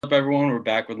Up, everyone? We're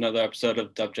back with another episode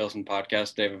of Dub Jelson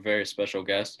Podcast. They have a very special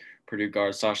guest, Purdue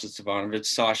guard Sasha Stefanovic.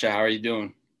 Sasha, how are you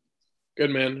doing? Good,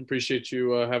 man. Appreciate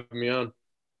you having me on.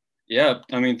 Yeah,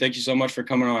 thank you so much for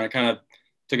coming on. I kind of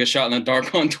took a shot in the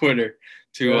dark on Twitter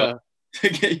to Yeah, to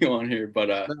get you on here, but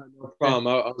no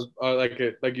problem.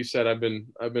 Like you said, I've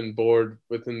been bored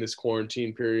within this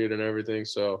quarantine period and everything,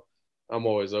 so I'm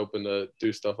always open to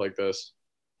do stuff like this.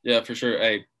 yeah, for sure.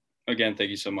 Hey, again, thank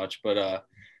you so much. But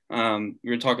we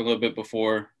were talking a little bit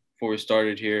before we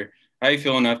started here. How are you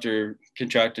feeling after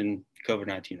contracting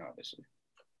COVID-19? Obviously.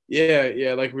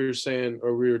 Yeah, like we were saying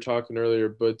or we were talking earlier,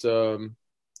 but the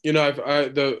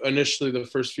initially the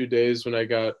first few days when I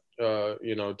got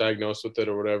diagnosed with it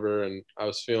or whatever, and I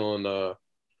was feeling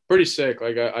pretty sick.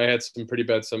 Like I had some pretty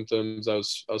bad symptoms. I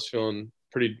was feeling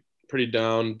pretty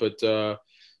down, but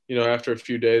after a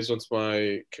few days, once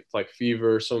my like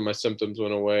fever, some of my symptoms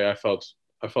went away, I felt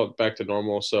back to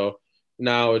normal. So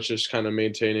now it's just kind of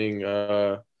maintaining,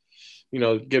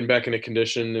 getting back into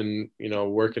condition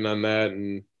and working on that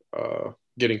and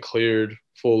getting cleared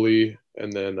fully,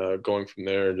 and then going from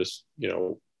there and just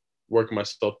working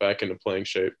myself back into playing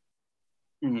shape.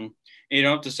 Mm-hmm. You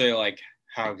don't have to say like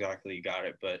how exactly you got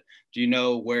it, but do you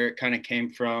know where it kind of came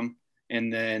from?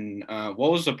 And then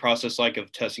what was the process like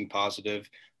of testing positive?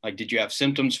 Like, did you have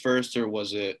symptoms first, or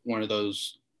was it one of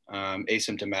those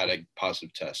asymptomatic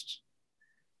positive tests?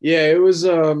 Yeah, it was.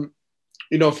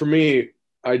 For me,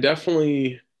 I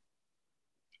definitely,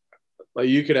 like,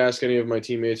 you could ask any of my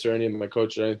teammates or any of my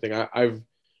coaches or anything. I've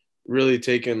really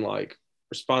taken like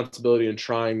responsibility and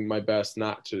trying my best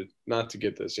not to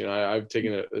get this. I've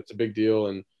taken it. It's a big deal,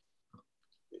 and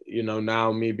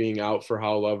now me being out for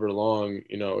however long,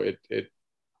 it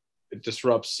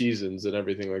disrupts seasons and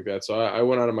everything like that. So I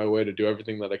went out of my way to do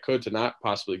everything that I could to not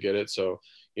possibly get it. So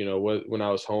when I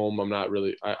was home, I'm not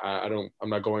really I'm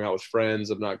not going out with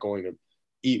friends. I'm not going to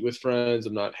eat with friends.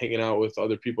 I'm not hanging out with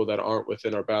other people that aren't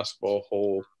within our basketball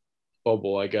whole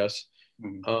bubble, I guess.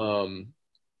 Mm-hmm.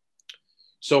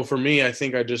 So for me, I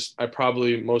think I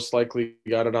probably most likely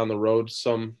got it on the road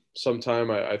sometime.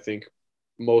 I think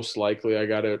most likely I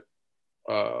got it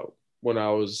uh, when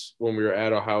we were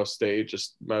at Ohio State,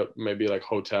 just maybe like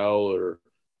hotel or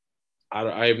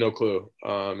I have no clue.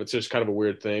 It's just kind of a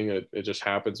weird thing. It just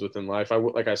happens within life.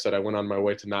 Like I said, I went on my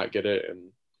way to not get it,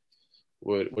 and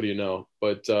what do you know?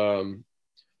 But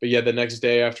yeah, the next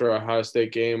day after our Ohio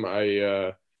State game,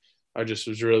 I just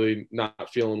was really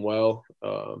not feeling well.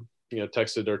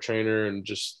 Texted our trainer and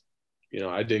just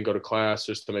I didn't go to class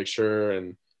just to make sure,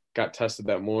 and got tested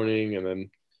that morning, and then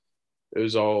it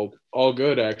was all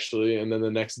good actually. And then the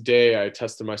next day I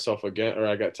tested myself again, or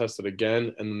I got tested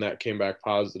again, and then that came back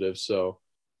positive. So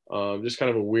just kind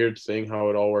of a weird thing how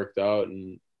it all worked out.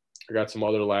 And I got some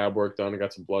other lab work done. I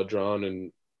got some blood drawn,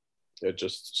 and it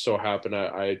just so happened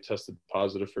I tested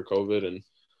positive for COVID. And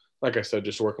like I said,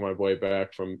 just working my way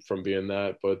back from being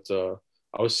that. But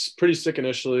I was pretty sick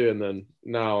initially, and then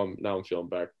now I'm feeling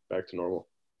back to normal.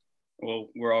 Well,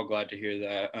 we're all glad to hear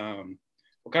that.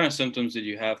 What kind of symptoms did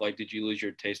you have? Like, did you lose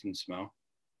your taste and smell?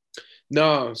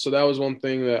 No, so that was one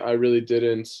thing that I really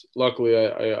didn't. Luckily,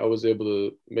 I was able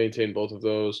to maintain both of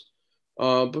those.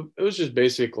 But it was just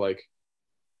basic like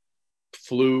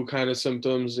flu kind of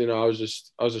symptoms. I was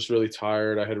just really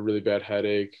tired. I had a really bad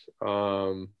headache.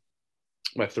 My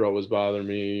throat was bothering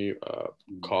me,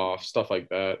 cough, stuff like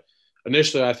that.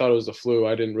 Initially, I thought it was the flu.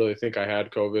 I didn't really think I had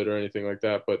COVID or anything like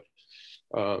that. But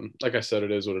like I said,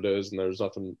 it is what it is, and there's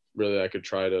nothing really I could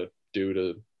try to do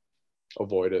to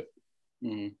avoid it.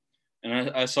 Mm-hmm.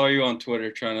 And I saw you on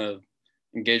Twitter trying to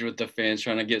engage with the fans,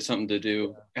 trying to get something to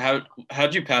do.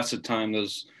 How'd you pass the time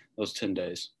those 10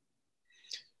 days?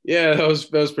 Yeah, that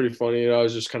was pretty funny. I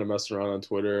was just kind of messing around on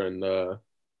Twitter, and a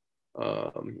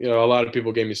lot of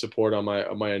people gave me support on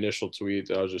my initial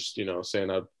tweet. I was just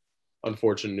saying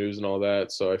unfortunate news and all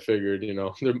that. So I figured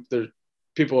there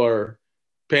people are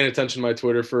paying attention to my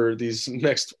Twitter for these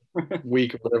next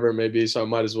week or whatever it may be. So I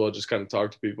might as well just kind of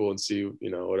talk to people and see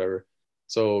whatever.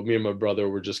 So me and my brother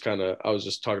were just I was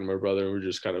just talking to my brother, and we were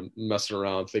just kind of messing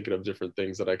around, thinking of different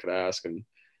things that I could ask and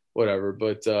whatever.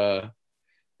 But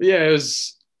yeah, it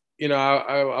was,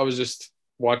 I was just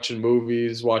watching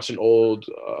movies, watching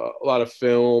a lot of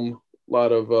film, a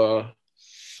lot of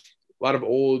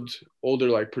older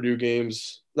like Purdue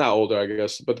games, not older, I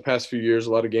guess, but the past few years,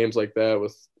 a lot of games like that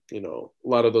with, a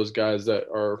lot of those guys that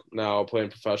are now playing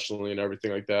professionally and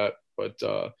everything like that. But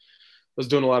I was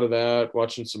doing a lot of that,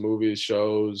 watching some movies,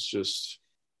 shows, just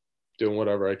doing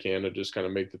whatever I can to just kind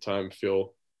of make the time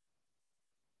feel,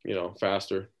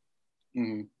 faster.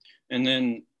 Mm-hmm. And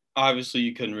then obviously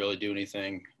you couldn't really do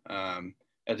anything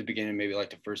at the beginning, maybe like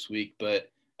the first week. But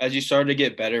as you started to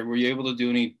get better, were you able to do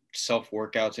any self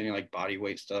workouts, any like body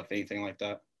weight stuff, anything like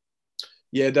that?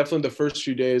 Yeah, definitely the first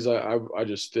few days I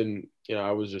just didn't,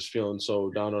 I was just feeling so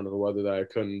down under the weather that I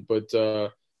couldn't. But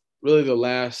really the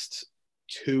last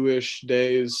 2-ish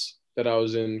days that I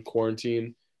was in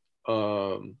quarantine,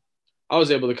 um, I was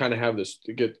able to kind of have this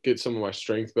to get some of my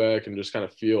strength back and just kind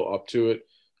of feel up to it.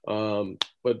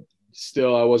 But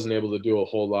still I wasn't able to do a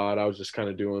whole lot. I was just kind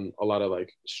of doing a lot of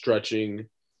like stretching,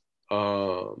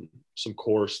 some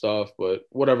core stuff, but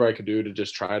whatever I could do to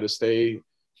just try to stay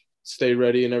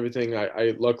ready and everything.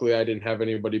 I luckily I didn't have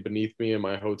anybody beneath me in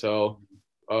my hotel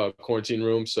quarantine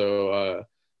room, so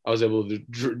I was able to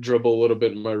dribble a little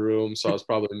bit in my room. So I was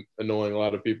probably annoying a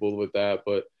lot of people with that,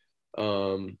 but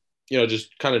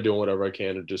just kind of doing whatever I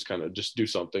can to just kind of just do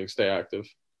something, stay active.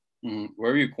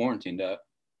 Where were you quarantined at?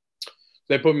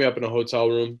 They put me up in a hotel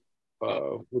room,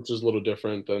 which is a little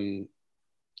different than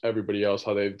everybody else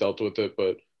how they've dealt with it,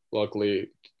 but luckily,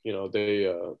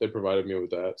 they provided me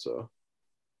with that. So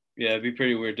Yeah, it'd be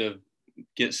pretty weird to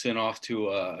get sent off to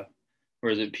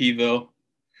where is it, Pville?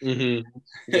 mm-hmm.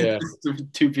 Yeah.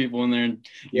 Two people in there, and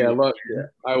Yeah, you. look, yeah,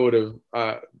 I would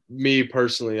have. Me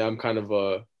personally, I'm kind of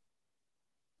a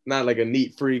not like a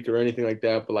neat freak or anything like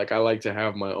that, but like I like to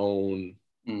have my own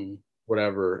Mm.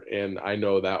 whatever, and I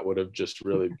know that would have just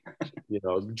really,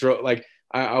 like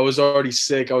I was already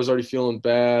sick, I was already feeling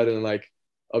bad and like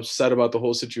upset about the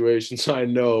whole situation, so I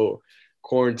know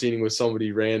quarantining with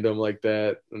somebody random like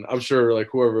that, and I'm sure like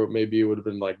whoever it may be would have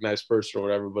been like nice person or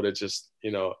whatever, but it just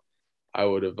I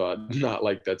would have not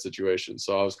liked that situation,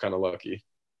 so I was kind of lucky.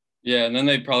 Yeah, and then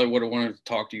they probably would have wanted to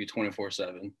talk to you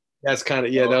 24/7. That's kind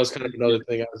of, yeah, that was kind of another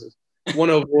thing. I was want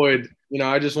to avoid,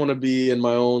 I just want to be in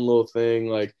my own little thing.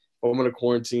 Like, if I'm going to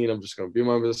quarantine, I'm just going to be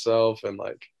myself and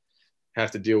like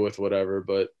have to deal with whatever.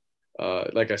 But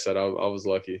like I said, I was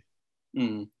lucky.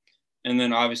 Mm. And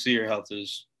then obviously your health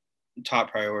is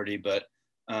top priority, but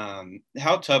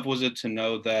how tough was it to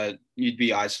know that you'd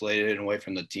be isolated and away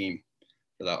from the team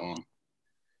for that long?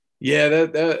 Yeah,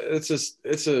 that it's just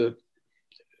the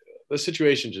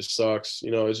situation just sucks.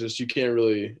 It's just you can't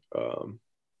really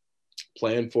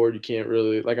plan for it. You can't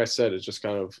really, like I said, it's just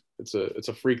kind of it's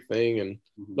a freak thing, and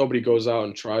nobody goes out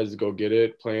and tries to go get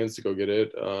it, plans to go get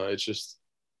it. It's just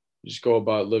you just go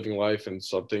about living life, and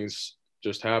some things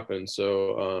just happen.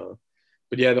 So,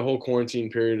 but yeah, the whole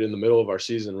quarantine period in the middle of our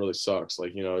season really sucks.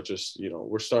 Like it just we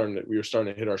were starting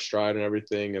to hit our stride and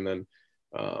everything, and then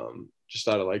just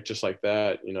out of like just like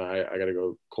that, I got to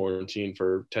go quarantine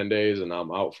for 10 days, and I'm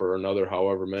out for another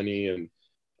however many, and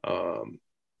um,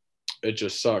 it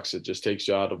just sucks. It just takes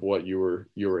you out of what you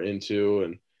were into,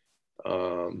 and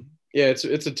yeah, it's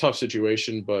a tough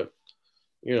situation, but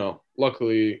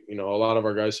luckily, a lot of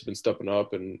our guys have been stepping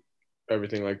up and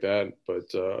everything like that. But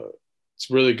it's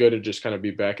really good to just kind of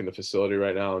be back in the facility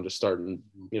right now and just starting,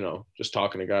 just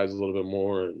talking to guys a little bit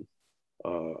more, and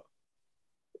uh,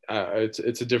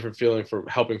 it's a different feeling from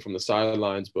helping from the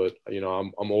sidelines. But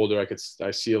I'm older.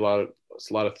 I see a lot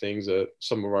of things that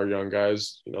some of our young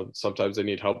guys, sometimes they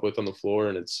need help with on the floor,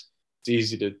 and it's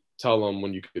easy to tell them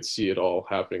when you could see it all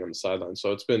happening on the sideline.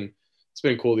 So it's been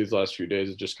cool these last few days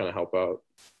to just kind of help out.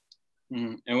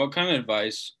 And what kind of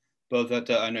advice, both at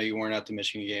I know you weren't at the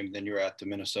Michigan game, then you were at the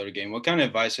Minnesota game. What kind of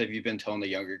advice have you been telling the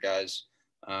younger guys?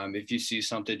 If you see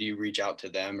something, do you reach out to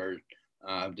them, or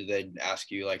do they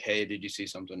ask you like, "Hey, did you see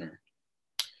something?" Or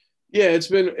Yeah, it's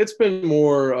been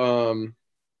more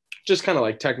just kind of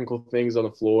like technical things on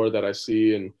the floor that I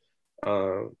see, and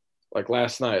uh, like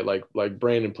last night, like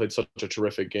Brandon played such a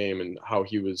terrific game, and how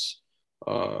he was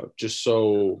just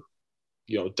so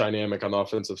dynamic on the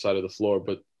offensive side of the floor.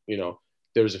 But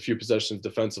there was a few possessions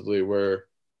defensively where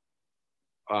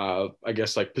I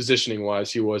guess like positioning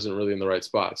wise, he wasn't really in the right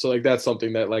spot. So like that's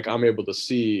something that like I'm able to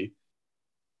see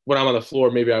when I'm on the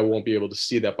floor. Maybe I won't be able to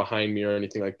see that behind me or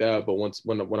anything like that. But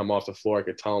when I'm off the floor, I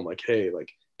could tell him like, hey,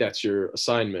 like that's your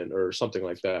assignment or something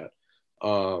like that.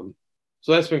 So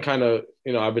that's been kind of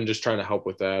I've been just trying to help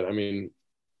with that. I mean,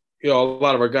 a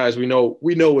lot of our guys we know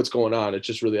what's going on. It's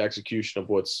just really execution of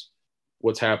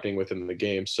what's happening within the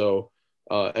game. So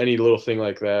any little thing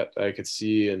like that I could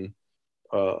see and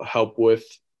help with,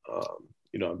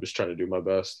 I'm just trying to do my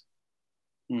best.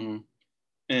 mm-hmm.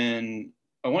 And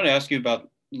I want to ask you about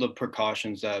the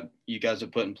precautions that you guys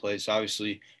have put in place.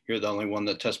 Obviously, you're the only one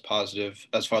that tests positive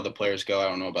as far as the players go. I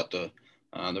don't know about the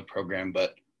program,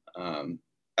 but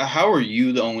how are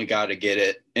you the only guy to get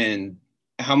it, and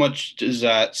how much does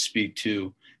that speak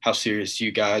to how serious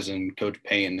you guys and Coach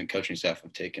Payne and the coaching staff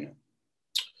have taken it?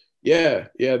 Yeah,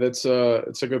 that's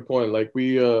it's a good point. Like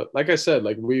like I said,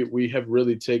 like we have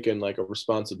really taken like a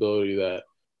responsibility that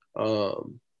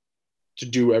um to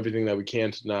do everything that we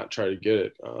can to not try to get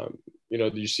it.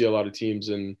 You see a lot of teams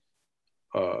in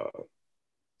uh,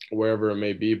 wherever it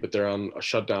may be, but they're on a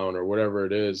shutdown or whatever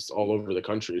it is all over the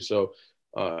country. So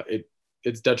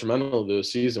it's detrimental to the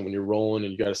season when you're rolling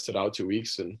and you got to sit out 2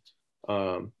 weeks. And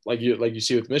like you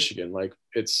see with Michigan, like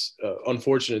it's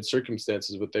unfortunate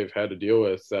circumstances what they've had to deal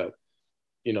with, that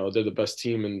they're the best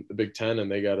team in the Big Ten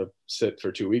and they got to sit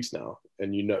for 2 weeks now,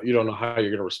 and you don't know how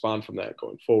you're going to respond from that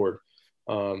going forward.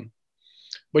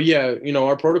 But yeah,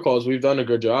 our protocols, we've done a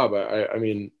good job. I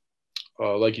mean,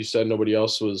 like you said, nobody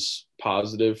else was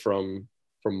positive from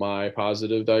my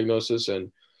positive diagnosis,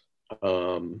 and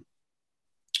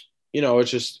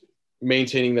it's just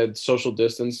maintaining that social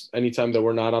distance. Anytime that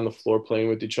we're not on the floor playing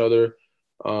with each other,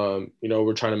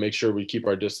 we're trying to make sure we keep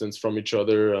our distance from each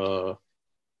other.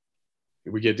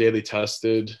 We get daily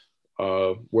tested,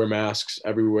 wear masks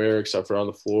everywhere except for on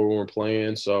the floor when we're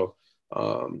playing. So,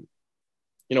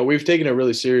 we've taken it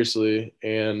really seriously,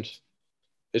 and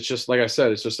it's just, like I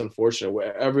said, it's just unfortunate.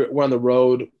 We're on the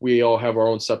road. We all have our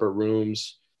own separate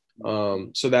rooms.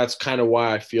 So that's kind of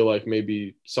why I feel like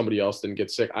maybe somebody else didn't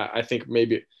get sick. I think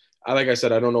maybe, like I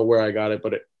said, I don't know where I got it,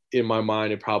 but in my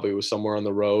mind, it probably was somewhere on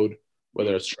the road,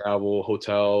 whether it's travel,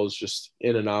 hotels, just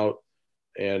in and out.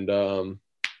 And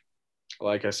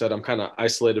like I said, I'm kind of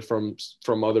isolated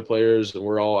from other players, and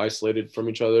we're all isolated from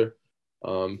each other.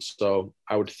 So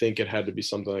I would think it had to be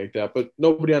something like that. But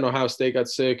nobody on Ohio State got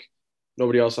sick.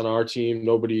 Nobody else on our team.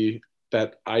 Nobody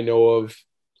that I know of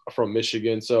from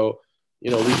Michigan. So, we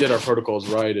did our protocols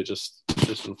right. It's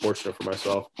just unfortunate for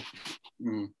myself.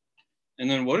 Mm. And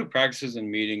then what do practices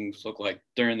and meetings look like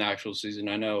during the actual season?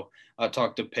 I know I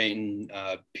talked to Peyton,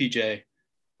 PJ,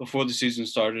 before the season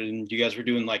started, and you guys were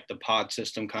doing like the pod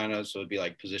system kind of, so it'd be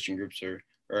like position groups or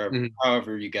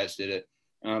however you guys did it.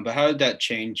 But how did that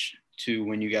change to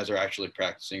when you guys are actually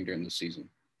practicing during the season?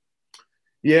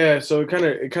 Yeah, so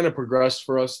it kind of progressed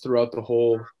for us throughout the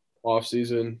whole off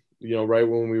season. Right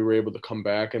when we were able to come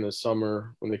back in the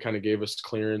summer, when they kind of gave us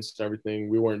clearance and everything,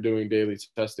 we weren't doing daily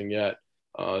testing yet.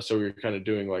 So we were kind of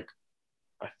doing like,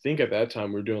 I think at that time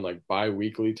we were doing like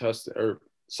bi-weekly testing or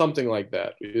something like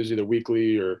that. It was either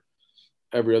weekly or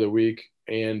every other week.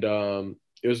 And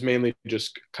it was mainly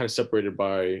just kind of separated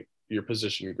by your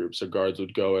position group. So guards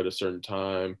would go at a certain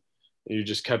time, and you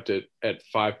just kept it at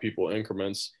 5 people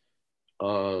increments.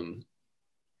 And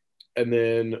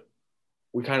then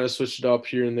we kind of switched it up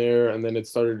here and there. And then it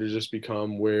started to just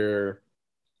become where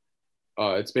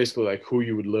it's basically like who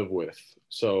you would live with.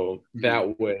 So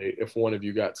that way, if one of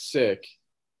you got sick,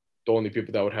 the only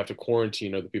people that would have to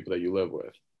quarantine are the people that you live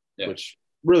with, which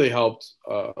really helped.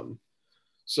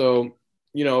 So,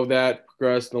 that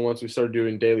progressed. And then once we started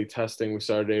doing daily testing, we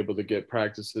started able to get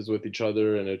practices with each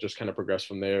other, and it just kind of progressed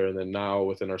from there. And then now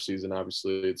within our season,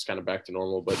 obviously it's kind of back to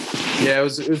normal, but yeah, it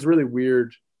was really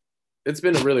weird. It's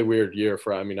been a really weird year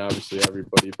for, obviously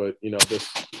everybody, but this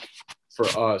for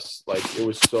us, like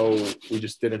we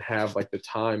just didn't have like the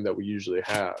time that we usually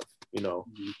have,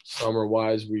 summer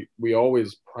wise, we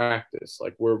always practice.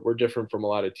 Like we're different from a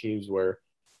lot of teams where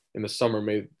in the summer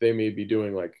they may be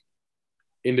doing like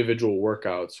individual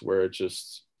workouts where it's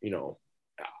just,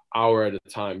 hour at a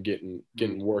time getting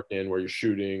work in where you're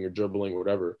shooting or dribbling,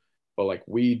 whatever. But like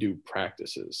we do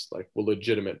practices, like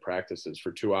legitimate practices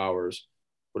for 2 hours,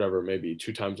 whatever, maybe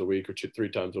 2 times a week or 3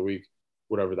 times a week,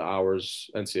 whatever the hours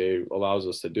NCAA allows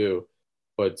us to do.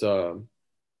 But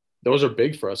those are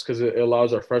big for us because it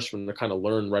allows our freshmen to kind of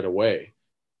learn right away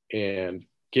and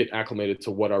get acclimated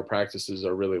to what our practices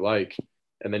are really like.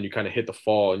 And then you kind of hit the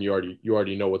fall and you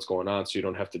already know what's going on, so you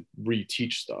don't have to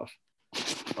reteach stuff.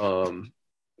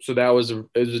 So that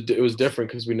it was different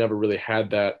because we never really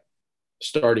had that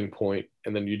starting point,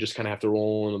 and then you just kind of have to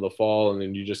roll into the fall, and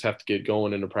then you just have to get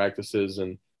going into practices.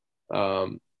 And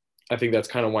I think that's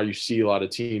kind of why you see a lot of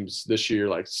teams this year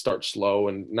like start slow,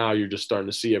 and now you're just starting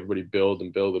to see everybody build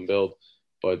and build and build.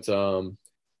 But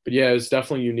yeah, it's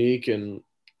definitely unique and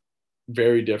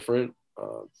very different.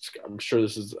 I'm sure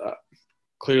this is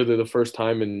clearly the first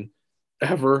time in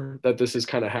ever that this has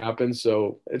kind of happened.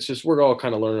 So it's just, we're all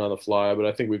kind of learning on the fly, but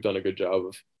I think we've done a good job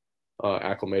of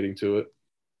acclimating to it.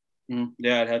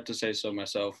 Yeah, I'd have to say so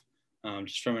myself.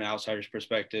 Just from an outsider's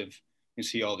perspective, you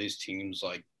see all these teams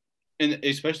like, and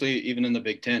especially even in the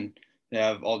Big Ten, they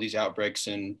have all these outbreaks,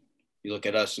 and you look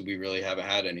at us and we really haven't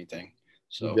had anything.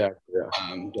 So exactly,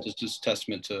 yeah. It's just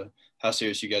testament to how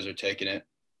serious you guys are taking it.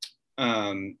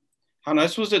 How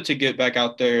nice was it to get back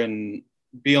out there and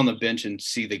be on the bench and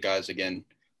see the guys again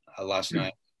last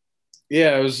night?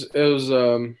 Yeah, it was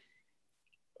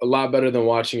a lot better than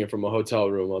watching it from a hotel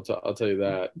room. I'll tell you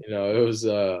that. It was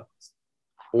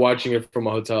watching it from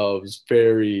a hotel. It was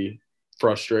very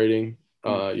frustrating.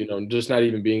 Mm. Just not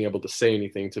even being able to say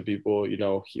anything to people,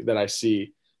 that I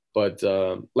see. But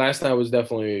last night was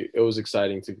definitely it was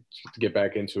exciting to get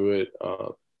back into it.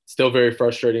 Still very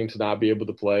frustrating to not be able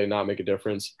to play, not make a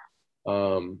difference,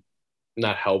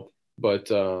 not help. But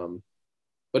no,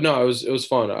 it was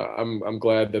fun. I'm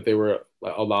glad that they were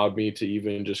allowed me to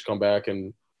even just come back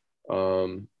and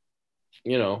um,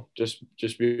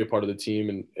 just be a part of the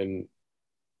team and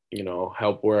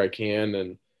help where I can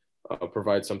and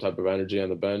provide some type of energy on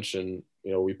the bench. And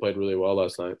we played really well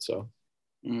last night. So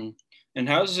Mm. And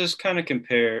how does this kind of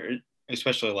compare,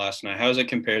 especially last night? How does it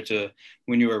compare to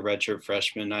when you were a redshirt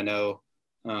freshman? I know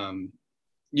um,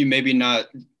 you maybe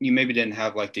didn't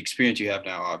have like the experience you have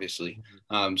now, obviously.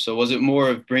 So was it more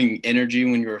of bringing energy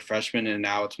when you were a freshman, and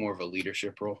now it's more of a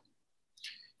leadership role?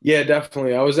 yeah,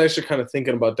 definitely. I was actually kind of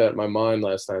thinking about that in my mind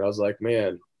last night. I was like,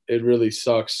 man, it really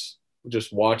sucks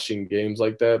just watching games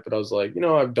like that. But I was like,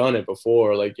 I've done it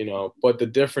before, like, but the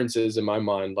difference is in my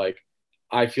mind, like,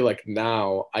 I feel like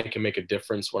now I can make a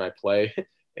difference when I play.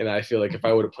 And I feel like if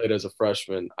I would have played as a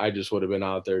freshman, I just would have been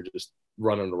out there just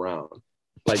running around.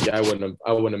 Like I wouldn't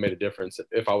have made a difference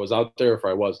if I was out there, if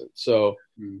I wasn't. So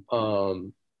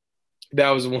Mm. that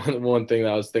was one thing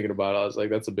that I was thinking about. I was like,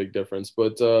 that's a big difference.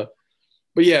 But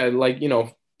yeah, like,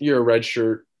 you're a red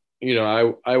shirt.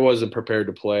 I wasn't prepared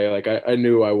to play. Like I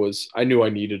knew I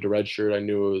needed a red shirt. I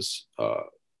knew it was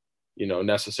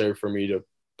necessary for me to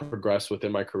progress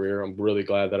within my career. I'm really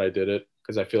glad that I did it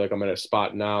because I feel like I'm at a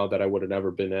spot now that I would have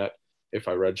never been at if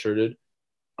I redshirted.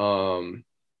 Um,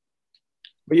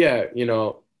 but yeah,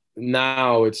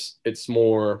 now it's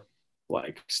more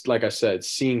like I said,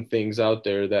 seeing things out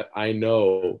there that I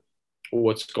know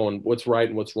what's right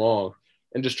and what's wrong,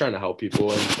 and just trying to help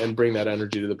people and bring that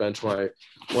energy to the bench when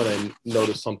I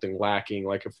notice something lacking,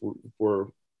 like if we're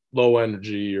low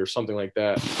energy or something like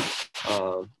that.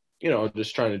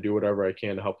 Just trying to do whatever I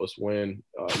can to help us win,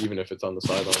 even if it's on the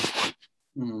sideline.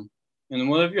 Mm. And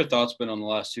what have your thoughts been on the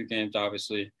last two games?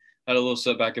 Obviously, had a little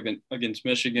setback against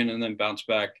Michigan, and then bounced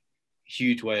back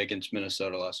huge way against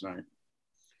Minnesota last night.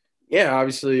 Yeah,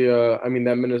 obviously,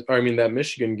 that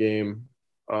Michigan game,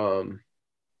 um,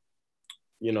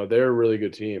 they're a really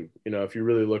good team. If you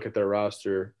really look at their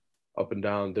roster up and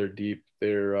down, they're deep.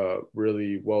 They're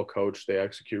really well coached. They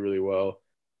execute really well.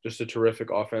 Just a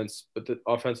terrific offense, but the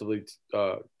offensively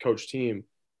coached team.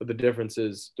 But the difference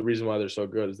is the reason why they're so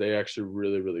good is they actually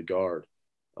really, really guard.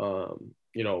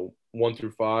 1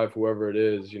 through 5, whoever it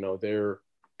is, they're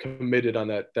committed on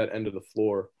that end of the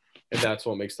floor, and that's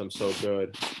what makes them so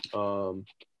good. And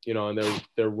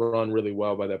they're run really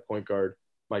well by that point guard,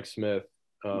 Mike Smith.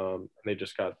 And they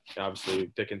just got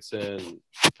obviously Dickinson,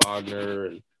 Wagner,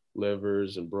 and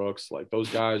Livers and Brooks. Like those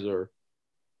guys are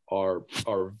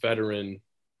veteran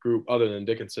group other than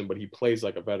Dickinson, but he plays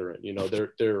like a veteran.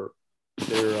 They're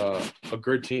a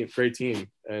good team, great team.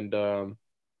 And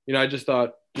I just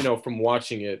thought, from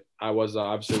watching it, I was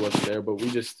obviously wasn't there, but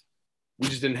we just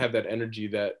didn't have that energy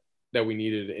that we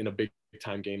needed in a big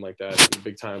time game like that. In a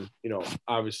big time,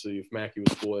 obviously if Mackey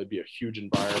was full, it'd be a huge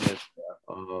environment.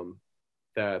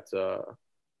 That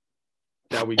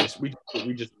that we just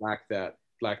lacked that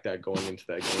going into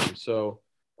that game. So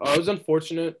it was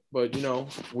unfortunate, but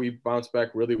we bounced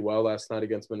back really well last night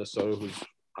against Minnesota, who's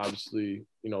obviously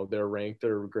they're ranked,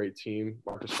 they're a great team.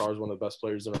 Marcus Carr is one of the best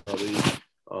players in our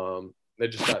league.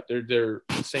 They're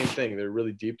the same thing. They're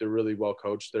really deep. They're really well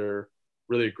coached. They're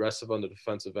really aggressive on the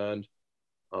defensive end.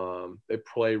 They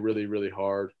play really really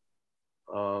hard.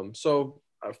 So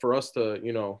for us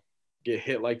to get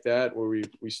hit like that, where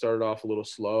we started off a little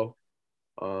slow,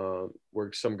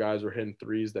 where some guys were hitting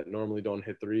threes that normally don't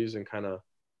hit threes, and kind of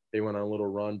they went on a little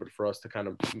run. But for us to kind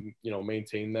of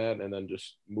maintain that and then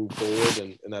just move forward,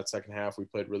 and in that second half we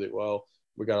played really well.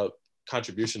 We got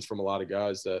contributions from a lot of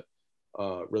guys that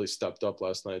really stepped up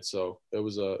last night. So it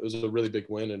was a really big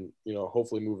win, and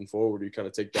hopefully moving forward we kind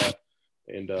of take that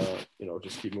and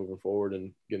just keep moving forward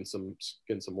and getting some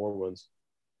more wins.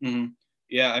 Mm-hmm.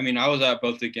 Yeah, I mean, I was at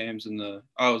both the games, and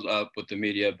I was up with the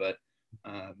media, but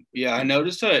yeah, I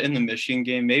noticed in the Michigan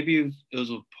game, maybe it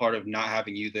was a part of not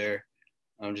having you there.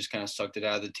 Just kind of sucked it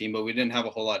out of the team, but we didn't have a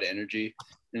whole lot of energy.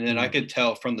 And then I could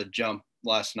tell from the jump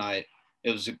last night,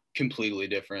 it was completely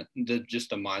different, just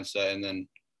the mindset. And then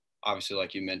obviously,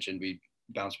 like you mentioned, we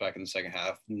bounced back in the second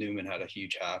half. Newman had a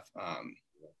huge half.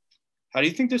 How do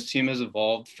you think this team has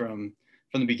evolved from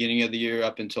the beginning of the year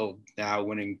up until now,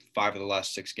 winning 5 of the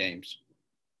last 6 games?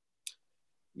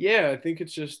 Yeah, I think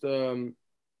it's just I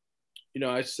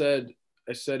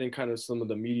said in kind of some of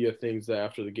the media things that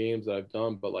after the games that I've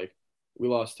done, but like we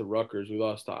lost to Rutgers, we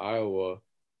lost to Iowa,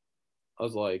 I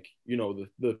was like,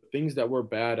 the things that we're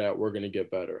bad at, we're going to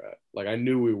get better at. Like, I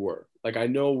knew we were. Like, I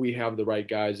know we have the right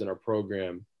guys in our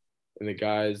program and the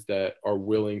guys that are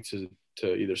willing to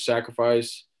either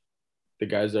sacrifice, the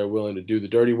guys that are willing to do the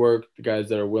dirty work, the guys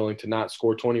that are willing to not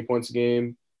score 20 points a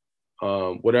game,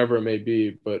 whatever it may be.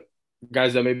 But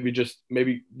guys that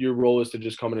maybe your role is to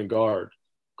just come in and guard,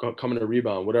 come in and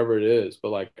rebound, whatever it is. But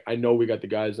like, I know we got the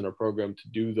guys in our program to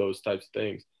do those types of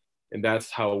things. And that's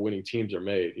how winning teams are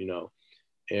made,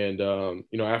 And,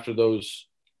 after those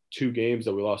 2 games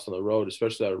that we lost on the road,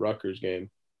 especially that Rutgers game,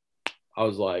 I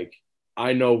was like,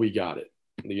 I know we got it.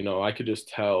 I could just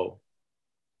tell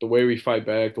the way we fight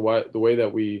back, the way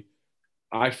that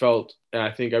I felt, and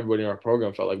I think everybody in our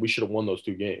program felt like we should have won those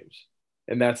 2 games.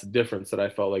 And that's the difference that I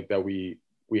felt like that we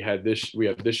have this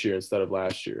year instead of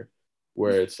last year,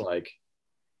 where it's like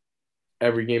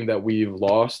every game that we've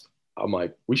lost, I'm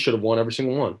like, we should have won every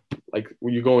single one. Like,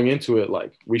 when you're going into it,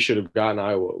 like, we should have gotten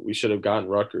Iowa, we should have gotten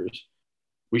Rutgers,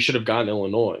 we should have gotten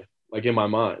Illinois. Like, in my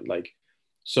mind, like,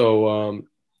 so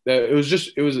that it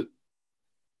was.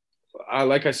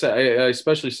 Like I said, I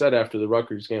especially said after the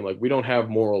Rutgers game, like, we don't have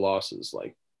moral losses.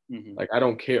 Like, like, I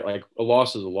don't care. Like, a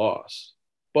loss is a loss,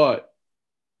 but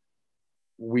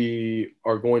we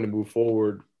are going to move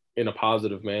forward in a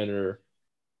positive manner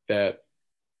that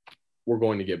we're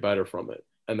going to get better from it.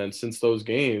 And then since those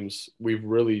games, we've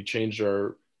really changed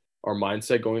our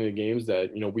mindset going into games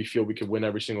that, we feel we could win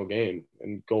every single game.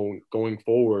 And going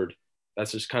forward,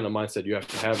 that's just kind of mindset you have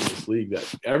to have in this league,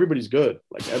 that everybody's good.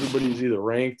 Like, everybody's either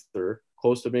ranked or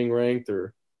close to being ranked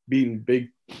or beating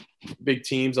big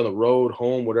teams on the road,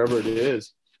 home, whatever it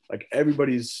is. Like,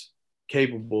 everybody's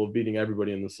capable of beating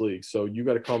everybody in this league. So you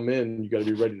got to come in, you got to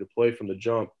be ready to play from the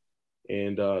jump.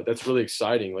 And that's really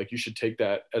exciting. Like, you should take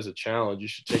that as a challenge. You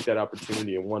should take that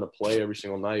opportunity and want to play every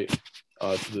single night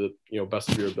to the best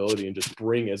of your ability, and just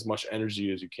bring as much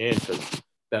energy as you can, because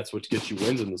that's what gets you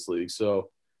wins in this league. So,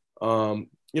 from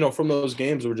those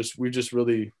games, we just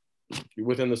really,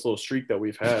 within this little streak that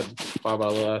we've had, 5 out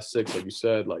of the last 6, like you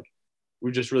said, like,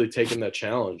 we've just really taken that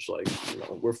challenge. Like,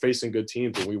 we're facing good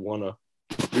teams, and we want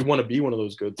to be one of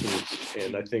those good teams.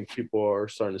 And I think people are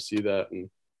starting to see that, and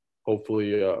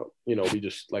hopefully, we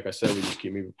just, like I said, we just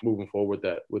keep moving forward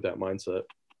with that mindset.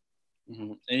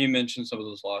 Mm-hmm. And you mentioned some of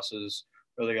those losses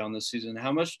early on this season.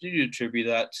 How much do you attribute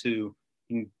that to?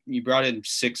 You brought in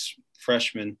 6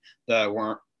 freshmen that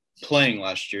weren't playing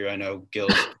last year. I know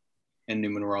Gills and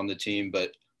Newman were on the team,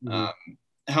 but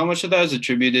how much of that is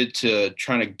attributed to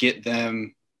trying to get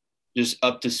them just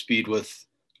up to speed with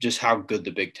just how good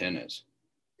the Big Ten is?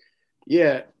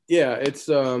 Yeah, it's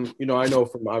I know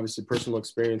from obviously personal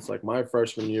experience, like, my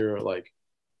freshman year, like,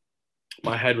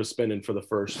 my head was spinning for the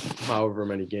first however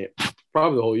many games,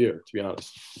 probably the whole year, to be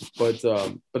honest. But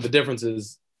the difference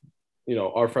is,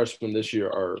 our freshmen this year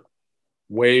are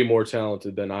way more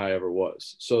talented than I ever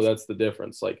was. So that's the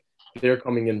difference. Like, they're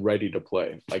coming in ready to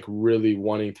play, like, really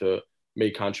wanting to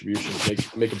make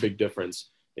contributions, make a big difference.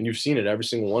 And you've seen it. Every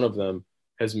single one of them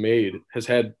has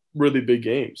had really big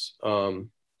games. I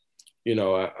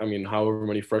mean, however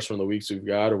many freshman of the weeks we've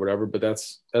got or whatever, but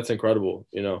that's incredible.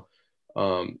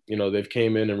 They've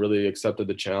came in and really accepted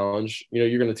the challenge.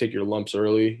 You're going to take your lumps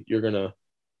early. You're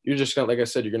just going to, like I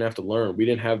said, you're going to have to learn. We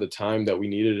didn't have the time that we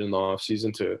needed in the off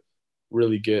season to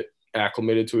really get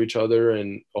acclimated to each other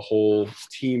and a whole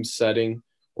team setting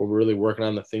where we're really working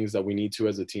on the things that we need to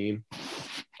as a team.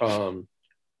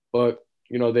 But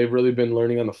they've really been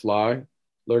learning on the fly,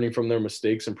 learning from their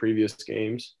mistakes in previous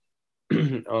games.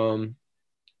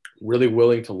 Really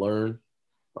willing to learn,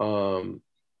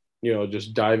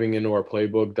 just diving into our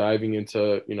playbook, diving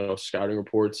into, scouting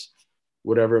reports,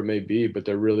 whatever it may be, but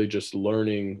they're really just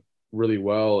learning really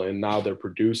well. And now they're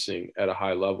producing at a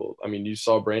high level. I mean, you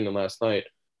saw Brandon last night,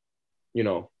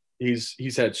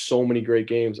 he's had so many great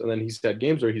games, and then he's had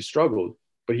games where he's struggled,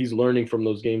 but he's learning from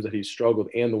those games that he's struggled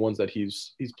and the ones that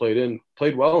he's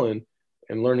played well in,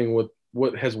 and learning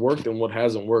what has worked and what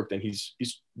hasn't worked. And he's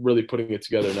really putting it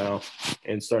together now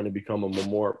and starting to become a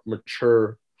more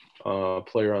mature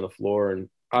player on the floor. And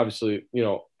obviously,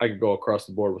 I could go across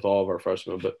the board with all of our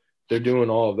freshmen, but they're doing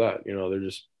all of that.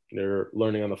 They're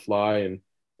learning on the fly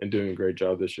and doing a great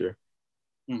job this year.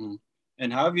 Mm-hmm.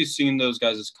 And how have you seen those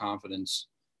guys' confidence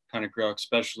kind of grow,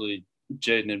 especially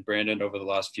Jaden and Brandon, over the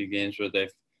last few games where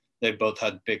they've both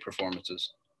had big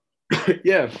performances?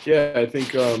 Yeah. I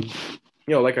think,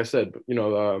 like I said,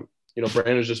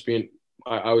 Brandon's just being,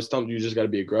 I was telling you just got to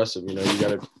be aggressive. You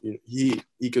got to,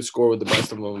 he could score with the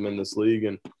best of them in this league.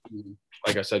 And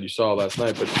like I said, you saw last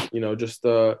night, but, just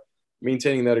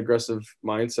maintaining that aggressive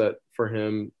mindset for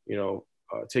him,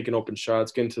 taking open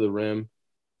shots, getting to the rim,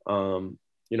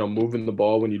 moving the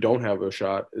ball when you don't have a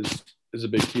shot is a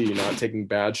big key. Not taking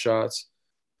bad shots,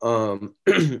 and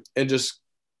just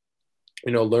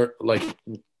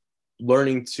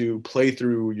learning to play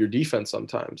through your defense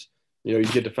sometimes. You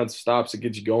get defensive stops, it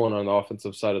gets you going on the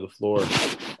offensive side of the floor.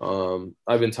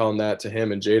 I've been telling that to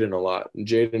him and Jaden a lot. And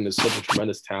Jaden is such a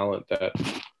tremendous talent that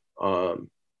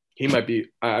he might be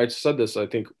 – I said this, I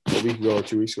think, a week ago or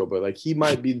 2 weeks ago, but, like, he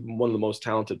might be one of the most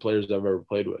talented players I've ever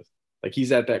played with. Like,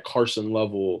 he's at that Carson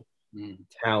level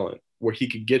talent where he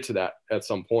could get to that at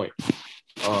some point.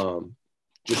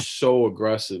 Just so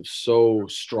aggressive, so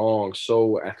strong,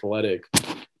 so athletic,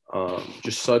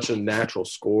 just such a natural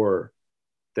scorer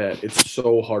that it's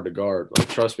so hard to guard. Like,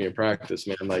 trust me, in practice,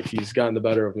 man, like, he's gotten the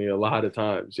better of me a lot of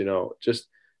times,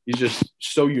 he's just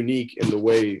so unique in the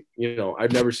way,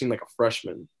 I've never seen like a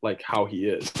freshman, like how he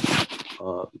is.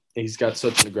 He's got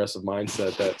such an aggressive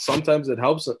mindset that sometimes it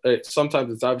helps.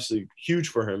 Sometimes it's obviously huge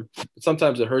for him, but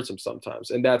sometimes it hurts him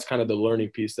sometimes. And that's kind of the learning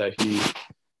piece that he,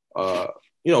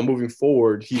 moving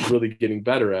forward, he's really getting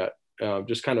better at,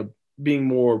 just kind of being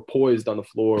more poised on the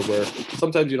floor, where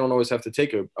sometimes you don't always have to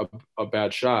take a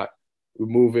bad shot. You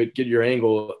move it, get your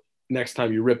angle. Next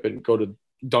time you rip it, go to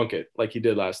dunk it like he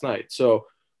did last night. So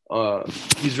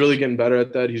he's really getting better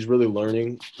at that. He's really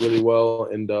learning really well.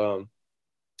 And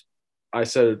I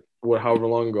said it however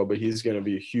long ago, but he's going to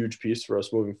be a huge piece for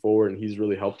us moving forward. And he's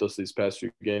really helped us these past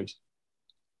few games.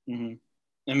 Mm-hmm.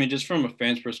 I mean, just from a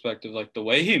fan's perspective, like the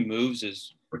way he moves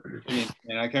is,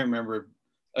 and I can't remember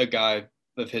a guy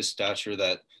of his stature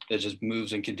that just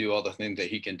moves and can do all the things that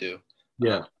he can do.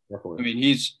 Yeah, definitely. I mean,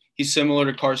 he's similar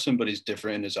to Carson, but he's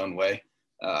different in his own way.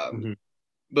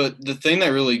 But the thing that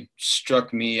really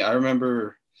struck me, I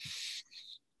remember,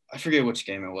 I forget which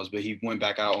game it was, but he went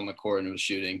back out on the court and was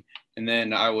shooting. And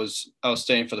then I was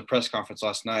staying for the press conference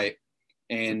last night,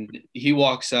 and he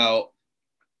walks out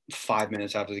 5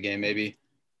 minutes after the game, maybe,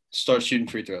 starts shooting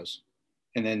free throws.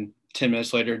 And then 10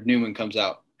 minutes later, Newman comes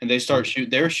out, and they start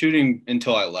they were shooting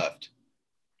until I left.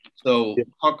 So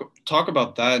talk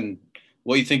about that and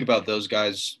what you think about those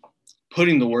guys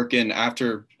putting the work in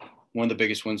after one of the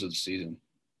biggest wins of the season.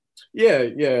 Yeah,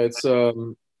 it's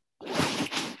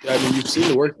I mean, you've seen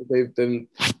the work that they've done,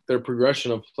 their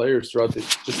progression of players throughout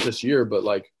just this year, but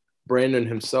like Brandon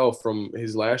himself from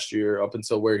his last year up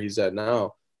until where he's at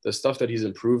now, the stuff that he's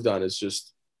improved on is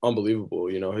just unbelievable.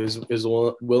 His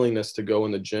willingness to go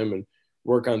in the gym and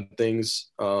work on things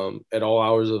at all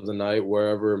hours of the night,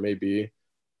 wherever it may be.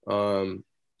 And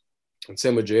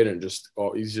same with Jaden,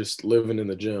 he's just living in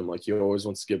the gym. Like, he always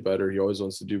wants to get better. He always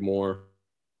wants to do more.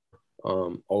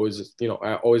 Always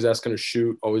asking to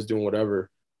shoot, always doing whatever.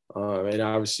 And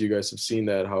obviously you guys have seen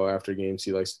that, how after games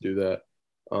he likes to do that.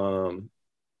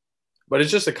 But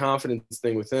it's just a confidence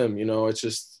thing with him. It's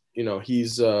just,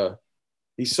 he's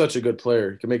such a good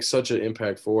player. He can make such an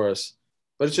impact for us,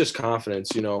 but it's just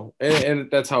confidence, and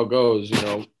that's how it goes.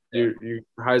 Your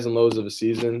highs and lows of a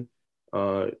season.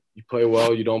 You play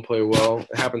well, you don't play well.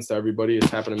 It happens to everybody. It's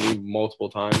happened to me multiple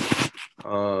times.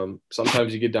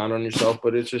 Sometimes you get down on yourself,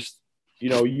 but it's just,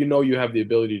 you have the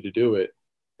ability to do it.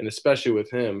 And especially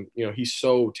with him, he's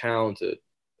so talented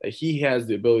that he has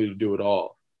the ability to do it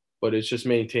all. But it's just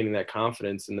maintaining that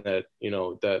confidence and that,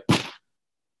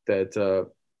 that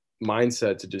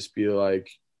mindset to just be like,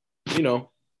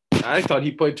 I thought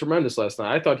he played tremendous last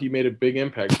night. I thought he made a big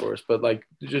impact for us. But like,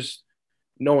 just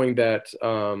knowing that,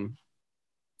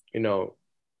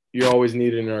 you're always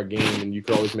needed in our game and you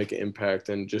could always make an impact,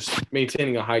 and just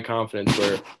maintaining a high confidence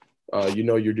where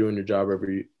you're doing your job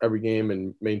every game,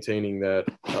 and maintaining that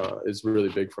is really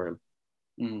big for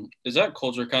him. Is that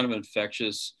culture kind of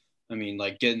infectious? I mean,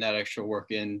 like getting that extra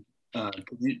work in.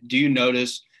 Do you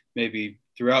notice maybe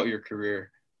throughout your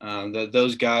career that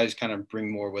those guys kind of bring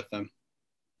more with them?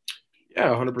 Yeah,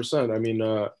 100%. I mean,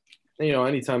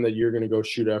 anytime that you're going to go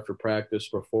shoot after practice,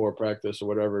 before practice, or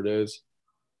whatever it is,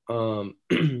 we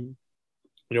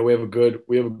have a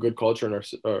good culture in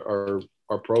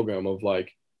our program of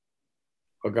like,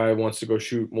 a guy wants to go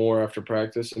shoot more after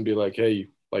practice and be like, hey,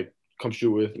 like, come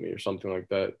shoot with me or something like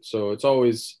that. So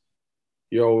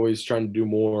you're always trying to do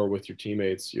more with your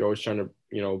teammates. You're always trying to,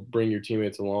 bring your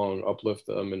teammates along, uplift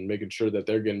them, and making sure that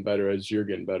they're getting better as you're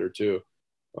getting better too.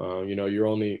 You're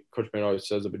only, Coach Mann always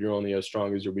says it, but you're only as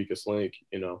strong as your weakest link,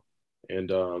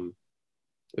 and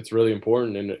it's really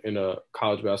important in a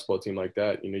college basketball team like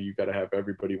that. You got to have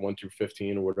everybody 1 through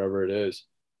 15 or whatever it is,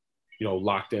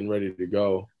 locked in, ready to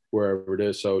go wherever it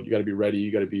is. So you got to be ready.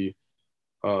 You got to be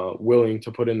willing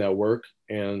to put in that work.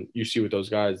 And you see with those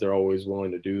guys, they're always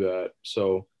willing to do that.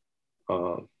 So,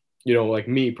 like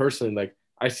me personally, like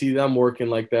I see them working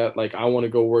like that. Like I want to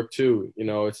go work too.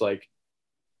 It's like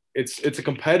it's a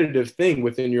competitive thing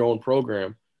within your own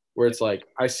program where it's like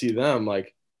I see them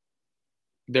like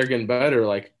they're getting better,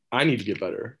 like I need to get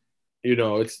better.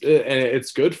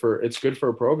 It's good for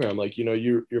a program. Like,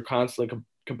 you're constantly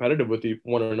competitive with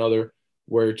one another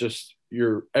where just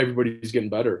everybody's getting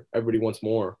better. Everybody wants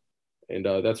more. And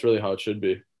that's really how it should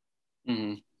be.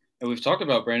 Mm-hmm. And we've talked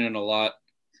about Brandon a lot.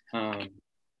 Um,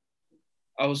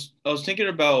 I was thinking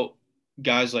about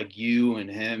guys like you and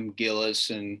him,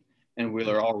 Gillis and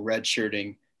Wheeler all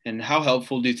redshirting, and how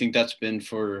helpful do you think that's been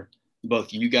for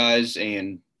both you guys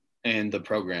and the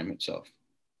program itself?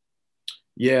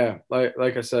 Yeah,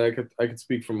 like I said, I could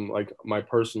speak from like my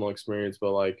personal experience,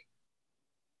 but like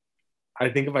I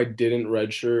think if I didn't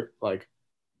redshirt, like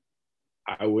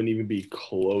I wouldn't even be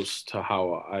close to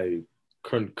how I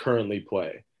currently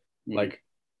play. Mm-hmm. Like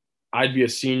I'd be a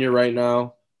senior right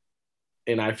now,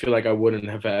 and I feel like I wouldn't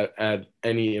have had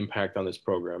any impact on this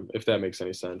program, if that makes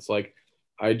any sense. Like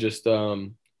I just that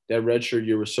redshirt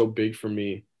year was so big for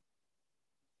me,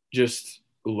 just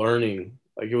learning.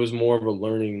 Like it was more of a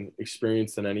learning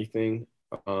experience than anything.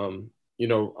 Um, you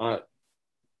know,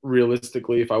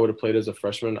 realistically, if I would have played as a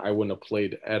freshman, I wouldn't have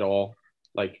played at all.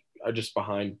 Like I just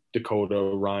behind Dakota,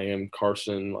 Ryan,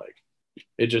 Carson, like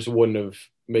it just wouldn't have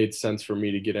made sense for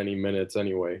me to get any minutes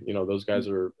anyway. Those guys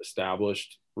are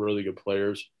established, really good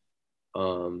players.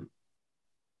 Um,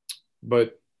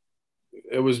 but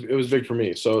it was big for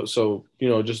me. So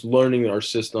just learning our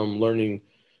system, learning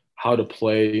how to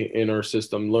play in our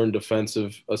system, learn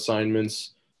defensive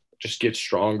assignments, just get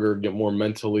stronger, get more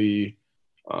mentally,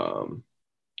 um,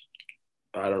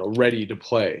 I don't know, ready to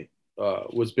play.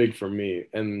 Was big for me.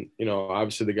 And,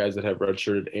 obviously the guys that have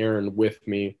redshirted, Aaron with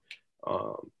me,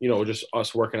 just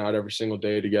us working out every single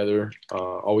day together,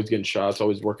 always getting shots,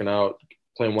 always working out,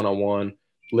 playing one-on-one,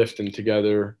 lifting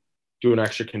together, doing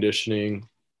extra conditioning.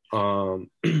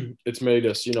 It's made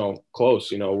us,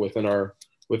 close, within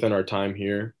our time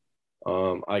here.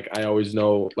 Like I always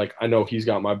know, like I know he's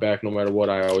got my back no matter what.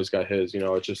 I always got his.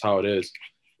 It's just how it is.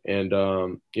 And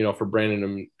for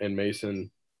Brandon and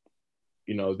Mason,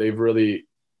 they've really,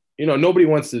 nobody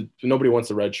wants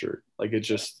a red shirt. Like it's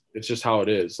just how it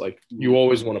is. Like you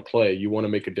always want to play, you want to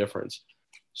make a difference.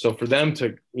 So for them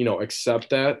to, accept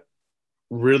that,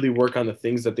 really work on the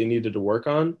things that they needed to work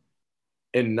on,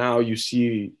 and now you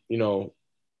see, you know,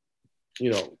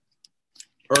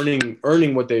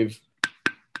 earning what they've,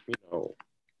 you know,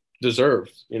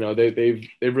 deserved. They've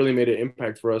really made an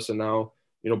impact for us, and now,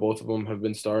 both of them have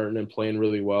been starting and playing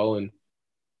really well and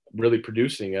really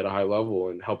producing at a high level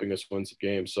and helping us win some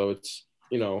games. So it's,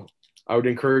 I would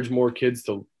encourage more kids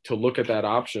to look at that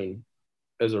option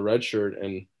as a red shirt.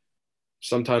 And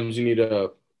sometimes you need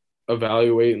to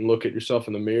evaluate and look at yourself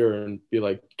in the mirror and be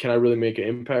like, can I really make an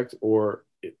impact, or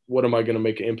what am I going to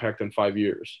make an impact in 5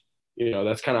 years?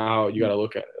 That's kind of how you got to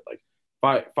look at it.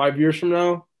 Like five years from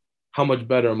now, how much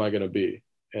better am I going to be?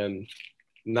 And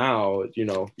now,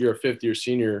 you're a fifth year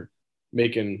senior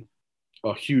making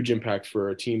a huge impact for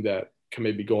a team that can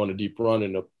maybe go on a deep run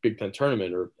in a Big Ten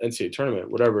tournament or NCAA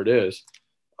tournament, whatever it is.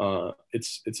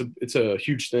 It's a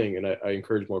huge thing, and I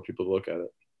encourage more people to look at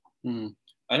it.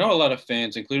 I know a lot of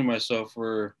fans, including myself,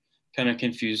 were kind of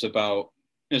confused about,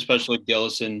 especially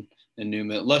Gillis and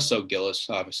Newman. Less so Gillis,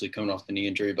 obviously coming off the knee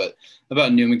injury, but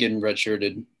about Newman getting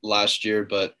redshirted last year.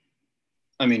 But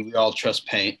I mean, we all trust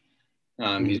Paint.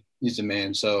 He's a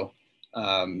man. So,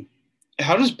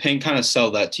 how does Paint kind of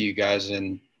sell that to you guys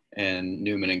and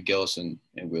Newman and Gillis and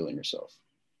Wheeling yourself?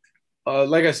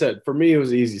 Like I said, for me, it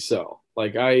was an easy sell.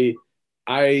 Like I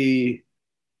didn't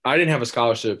have a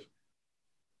scholarship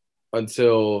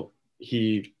until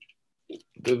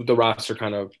the roster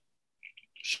kind of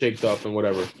shaked up and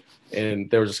whatever,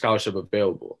 and there was a scholarship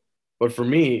available. But for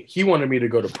me, he wanted me to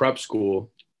go to prep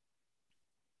school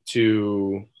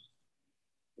to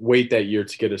wait that year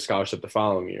to get a scholarship the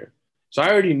following year. So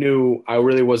I already knew I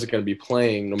really wasn't going to be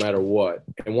playing no matter what.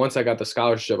 And once I got the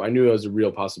scholarship, I knew it was a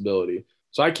real possibility.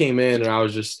 So I came in and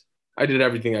I did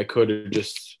everything I could to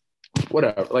just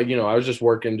whatever. Like, I was just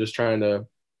working, just trying to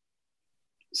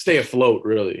stay afloat,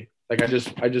 really. Like I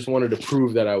just wanted to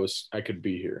prove that I could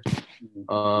be here.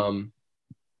 And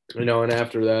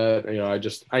after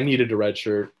that, I needed a red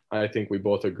shirt. I think we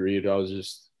both agreed. I was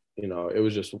just, it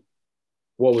was just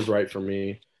what was right for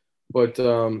me. But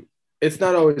it's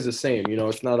not always the same.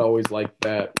 It's not always like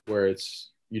that where it's,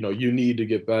 you need to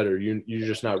get better. You're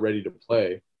just not ready to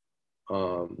play.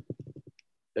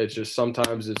 It's just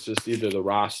sometimes it's just either the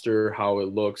roster, how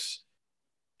it looks.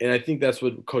 And I think that's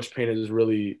what Coach Payne has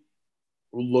really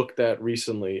looked at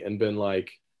recently and been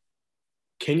like,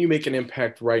 can you make an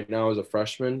impact right now as a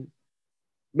freshman?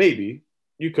 Maybe.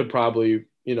 You could probably,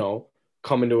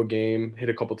 come into a game, hit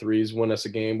a couple threes, win us a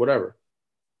game, whatever.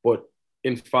 But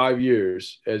in 5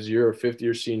 years, as you're a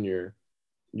fifth-year senior,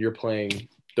 you're playing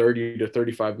 30 to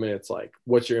 35 minutes. Like,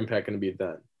 what's your impact going to be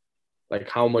then? Like,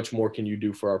 how much more can you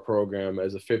do for our program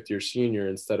as a fifth-year senior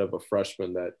instead of a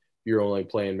freshman that you're only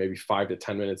playing maybe 5 to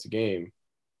 10 minutes a game?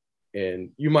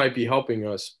 And you might be helping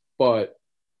us, but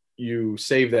you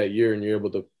save that year and you're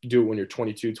able to do it when you're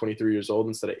 22, 23 years old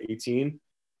instead of 18.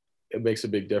 It makes a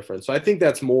big difference. So I think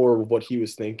that's more what he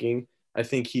was thinking. I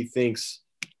think he thinks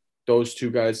those two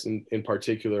guys in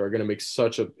particular are going to make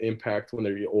such an impact when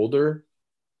they're older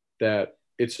that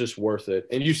it's just worth it.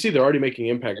 And you see they're already making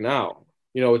impact now.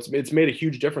 You know, it's made a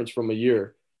huge difference from a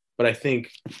year. But I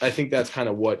think that's kind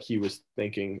of what he was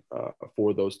thinking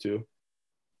for those two.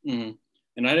 Mm-hmm.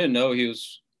 And I didn't know he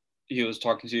was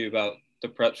talking to you about the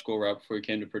prep school route before he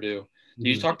came to Purdue. Did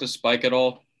you talk to Spike at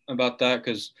all about that?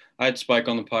 Because I had Spike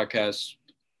on the podcast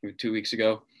 2 weeks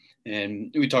ago,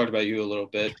 and we talked about you a little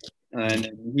bit.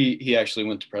 And he actually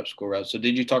went to prep school route. So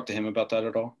did you talk to him about that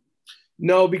at all?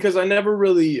 No, because I never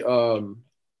really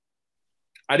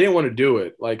I didn't want to do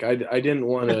it. Like I didn't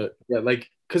want to like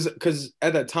because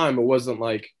at that time it wasn't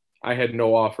like I had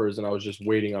no offers and I was just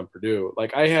waiting on Purdue.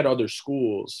 Like I had other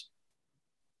schools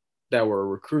that were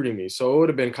recruiting me. So it would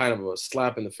have been kind of a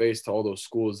slap in the face to all those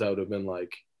schools that would have been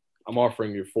like, I'm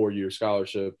offering you a 4-year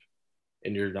scholarship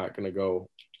and you're not going to go.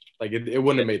 Like it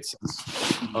wouldn't have made sense.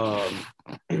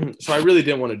 So I really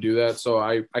didn't want to do that. So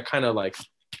I kind of like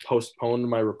postponed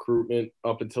my recruitment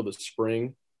up until the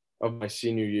spring of my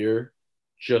senior year,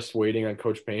 just waiting on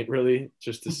Coach Paint really,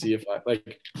 just to see if I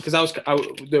like, because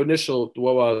the initial,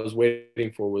 what I was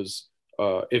waiting for was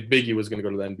if Biggie was going to go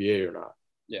to the NBA or not.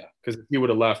 Yeah. Because if he would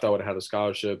have left, I would have had a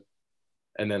scholarship.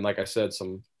 And then, like I said,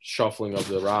 some shuffling of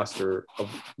the roster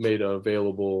made an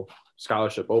available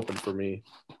scholarship open for me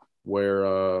where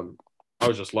I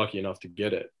was just lucky enough to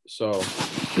get it. So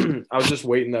I was just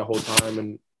waiting that whole time.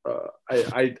 And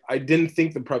I didn't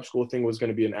think the prep school thing was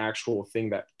going to be an actual thing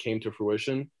that came to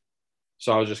fruition.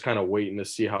 So I was just kind of waiting to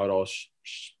see how it all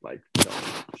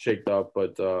shaked up.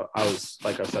 But I was,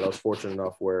 like I said, I was fortunate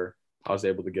enough where I was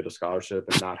able to get a scholarship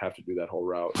and not have to do that whole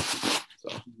route.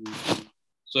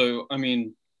 So I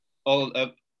mean,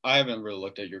 I haven't really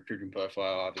looked at your recruiting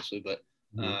profile, obviously, but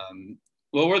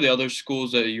what were the other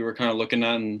schools that you were kind of looking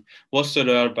at, and what stood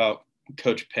out about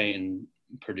Coach Payne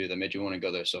and Purdue that made you want to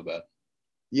go there so bad?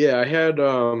 Yeah, I had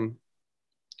so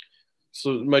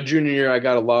my junior year, I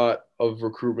got a lot of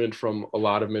recruitment from a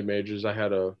lot of mid majors. I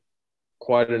had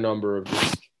quite a number of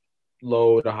just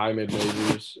low to high mid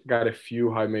majors. Got a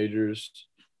few high majors.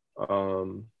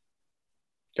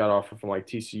 Got offer from like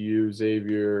TCU,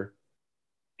 Xavier.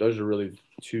 Those are really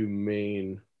two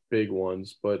main big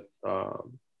ones, but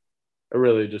it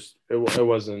really just it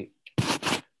wasn't.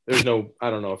 There's no, I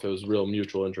don't know if it was real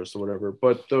mutual interest or whatever.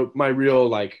 But my real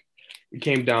like, it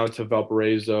came down to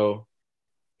Valparaiso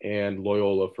and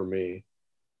Loyola for me.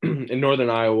 In Northern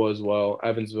Iowa as well.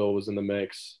 Evansville was in the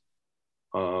mix.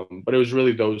 But it was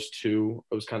really those two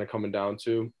it was kind of coming down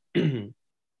to. And,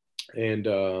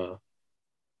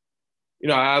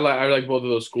 I like both of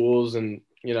those schools. And,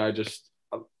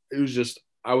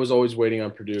 I was always waiting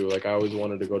on Purdue. Like I always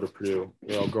wanted to go to Purdue.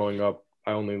 Growing up,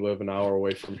 I only live an hour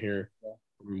away from here,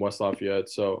 from West Lafayette.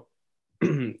 So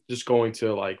just going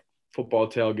to like football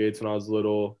tailgates when I was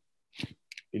little,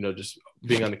 just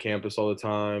being on the campus all the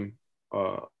time,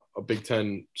 a Big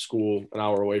Ten school an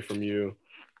hour away from you,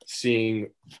 seeing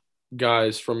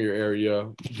guys from your area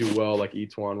do well, like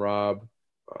Etwan Robb,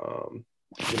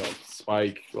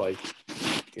 Spike, like,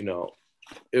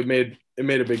 it made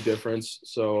a big difference.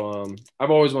 So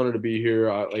I've always wanted to be here.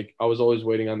 I was always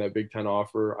waiting on that Big Ten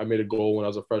offer. I made a goal when I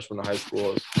was a freshman in high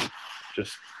school,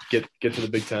 just get to the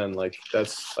Big Ten.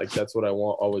 That's what I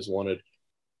always wanted.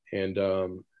 And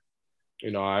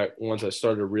once I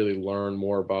started to really learn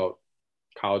more about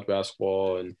college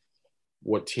basketball and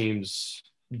what teams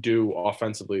do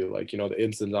offensively, like, the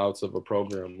ins and outs of a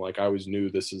program, like I always knew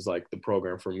this is like the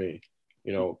program for me.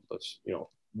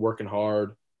 Working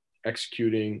hard,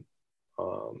 executing,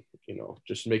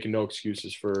 just making no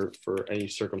excuses for any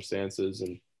circumstances,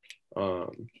 and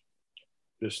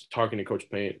just talking to Coach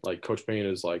Payne. Like Coach Payne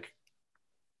is like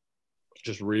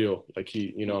just real. Like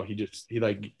he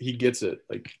gets it.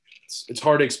 Like it's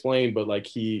hard to explain, but like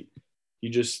he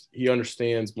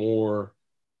understands more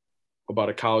about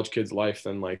a college kid's life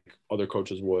than like other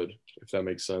coaches would, if that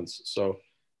makes sense. So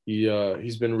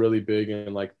he's been really big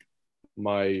in like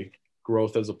my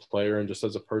growth as a player and just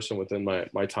as a person within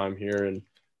my time here. And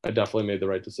I definitely made the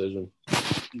right decision.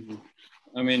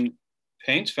 I mean,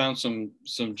 Payne's found some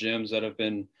gems that have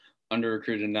been under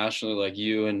recruited nationally, like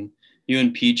you and you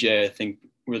and PJ, I think,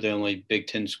 were the only Big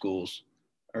Ten schools,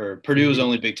 or Purdue was the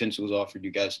only Big Ten schools offered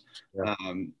you guys. Yeah.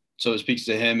 So it speaks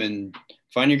to him and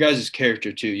find your guys'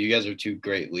 character too. You guys are two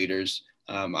great leaders.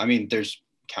 I mean, there's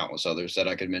countless others that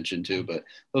I could mention too, but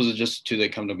those are just two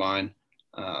that come to mind.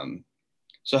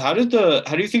 So how do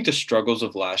you think the struggles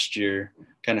of last year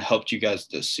kind of helped you guys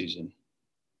this season?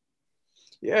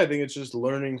 Yeah, I think it's just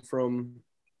learning from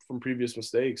previous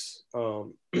mistakes.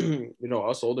 You know,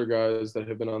 us older guys that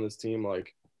have been on this team,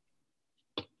 like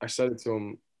I said it to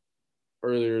them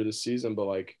earlier this season, but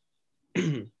like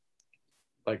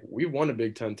like we've won a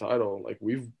Big Ten title, like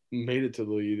we've made it to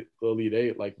the Elite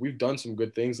Eight, like we've done some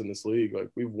good things in this league, like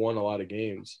we've won a lot of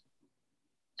games.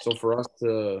 So for us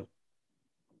to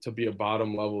be a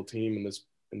bottom level team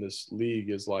in this league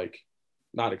is like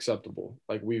not acceptable.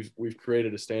 Like we've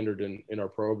created a standard in our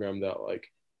program that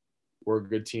like we're a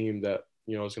good team that,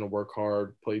 you know, is going to work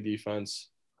hard, play defense,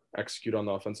 execute on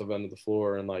the offensive end of the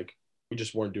floor. And like, we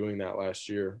just weren't doing that last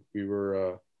year.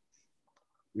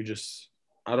 We just,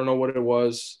 I don't know what it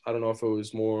was. I don't know if it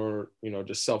was more, you know,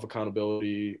 just self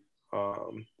accountability.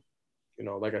 You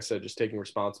know, like I said, just taking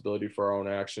responsibility for our own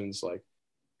actions, like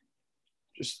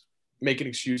just making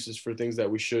excuses for things that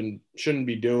we shouldn't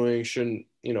be doing. Shouldn't,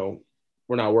 you know,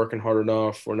 we're not working hard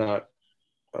enough. We're not,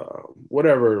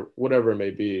 whatever it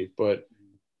may be. But,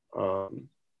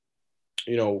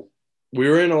 you know, we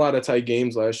were in a lot of tight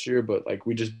games last year, but like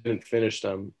we just didn't finish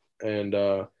them. And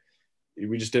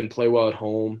we just didn't play well at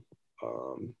home.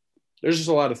 There's just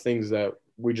a lot of things that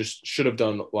we just should have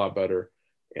done a lot better.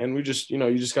 And we just, you know,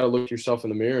 you just got to look yourself in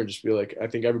the mirror and just be like, I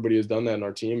think everybody has done that in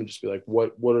our team, and just be like,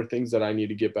 what are things that I need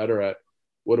to get better at?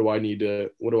 What do I need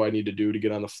to do to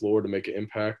get on the floor to make an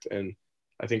impact? And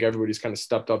I think everybody's kind of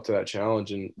stepped up to that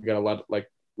challenge. And we got a lot,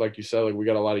 like you said, like we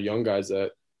got a lot of young guys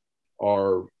that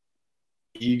are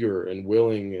eager and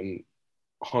willing and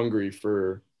hungry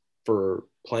for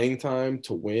playing time,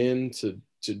 to win,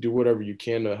 to do whatever you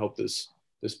can to help this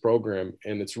program.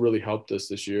 And it's really helped us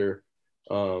this year.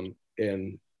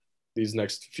 And these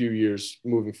next few years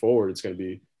moving forward, it's going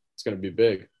to be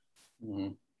big. Mm-hmm.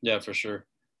 Yeah, for sure.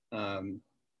 I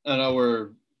know we're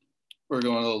going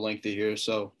a little lengthy here,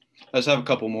 so I just have a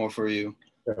couple more for you.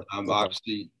 Yeah,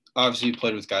 okay. Obviously you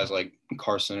played with guys like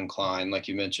Carson and Klein, like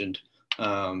you mentioned.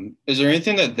 Is there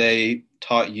anything that they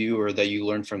taught you or that you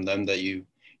learned from them that you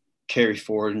carry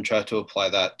forward and try to apply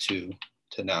that to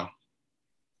now?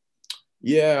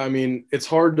 Yeah, I mean, it's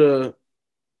hard to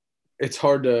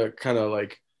kind of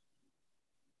like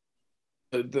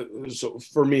so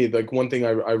for me, like one thing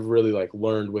I've really like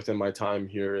learned within my time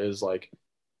here is like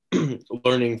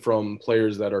learning from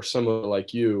players that are similar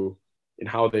like you and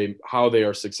how they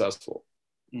are successful.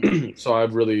 Mm-hmm. So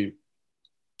I've really,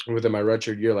 within my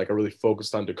redshirt year, like I really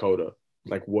focused on Dakota,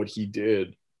 like what he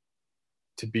did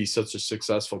to be such a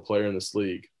successful player in this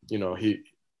league. You know, he,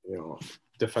 you know,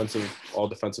 all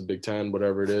defensive Big Ten,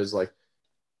 whatever it is, like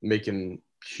making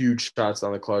huge shots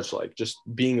down the clutch, like just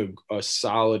being a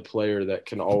solid player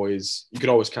that you can always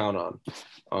count on.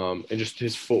 And just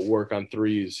his footwork on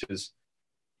threes,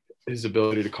 his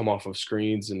ability to come off of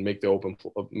screens and make the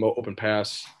open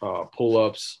pass,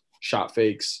 pull-ups, shot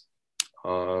fakes,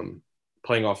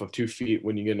 playing off of 2 feet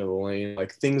when you get into the lane,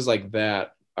 like things like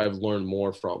that I've learned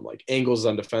more from, like angles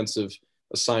on defensive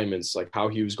assignments, like how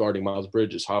he was guarding Miles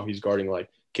Bridges, how he's guarding like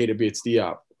Keita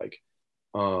Bates-Diop. Like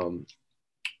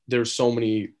there's so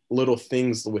many little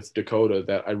things with Dakota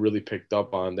that I really picked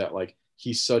up on, that like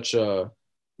he's such a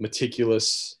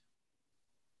meticulous,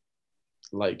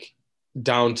 like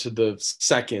down to the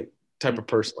second type of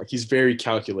person. Like he's very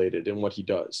calculated in what he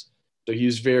does. So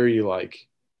he's very like,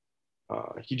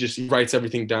 he writes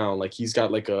everything down. Like he's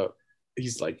got like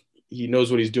he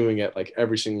knows what he's doing at like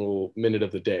every single minute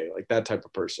of the day, like that type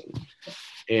of person.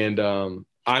 And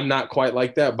I'm not quite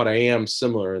like that, but I am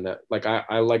similar in that, like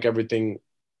I like everything.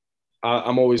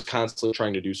 I'm always constantly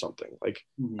trying to do something. Like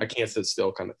I can't sit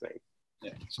still, kind of thing.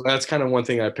 Yeah. So that's kind of one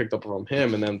thing I picked up from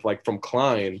him. And then like from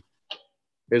Klein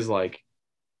is like,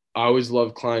 I always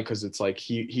loved Klein because it's like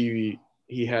he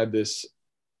had this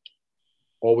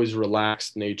always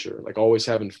relaxed nature, like always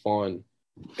having fun.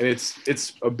 And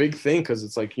it's a big thing because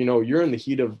it's like, you know, you're in the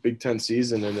heat of Big Ten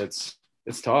season, and it's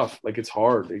tough. Like it's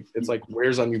hard. It's like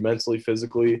wears on you mentally,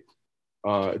 physically.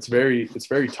 It's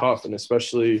very tough. And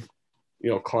especially, you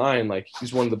know, Klein, like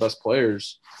he's one of the best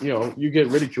players. You know, you get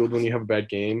ridiculed when you have a bad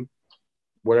game,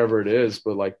 whatever it is,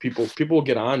 but like people will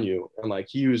get on you. And like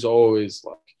he was always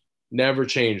like never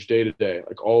changed day to day,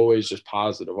 like always just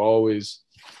positive, always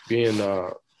being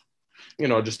you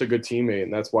know, just a good teammate.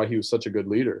 And that's why he was such a good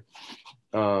leader.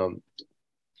 And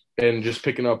just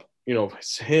picking up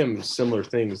him similar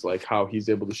things like how he's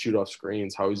able to shoot off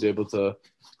screens, how he's able to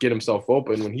get himself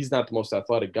open when he's not the most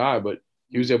athletic guy, but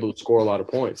he was able to score a lot of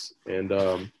points. And,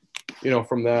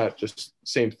 from that, just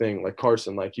same thing, like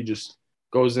Carson, like he just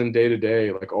goes in day to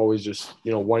day, like always just,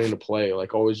 wanting to play,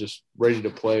 like always just ready to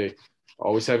play,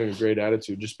 always having a great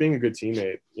attitude, just being a good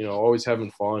teammate, always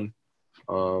having fun.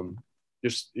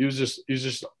 He was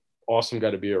just awesome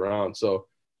guy to be around. So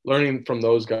learning from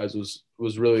those guys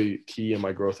was really key in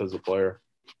my growth as a player.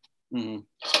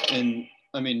 Mm-hmm. And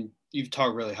I mean, you've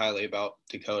talked really highly about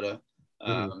Dakota.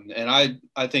 Mm-hmm. And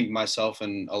I think myself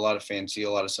and a lot of fans see a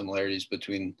lot of similarities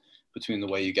between the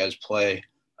way you guys play.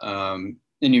 And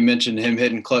you mentioned him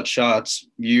hitting clutch shots.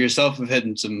 You yourself have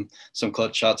hit some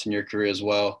clutch shots in your career as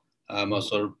well.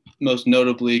 Most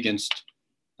notably against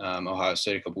Ohio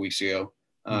State a couple weeks ago.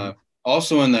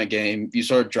 Also in that game, you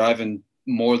started driving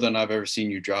more than I've ever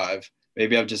seen you drive.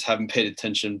 Maybe I just haven't paid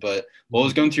attention, but what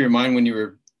was going through your mind when you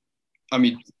were, I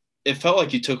mean, it felt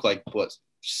like you took like,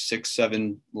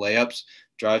 6-7 layups,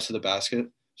 drives to the basket.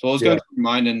 So what was going through your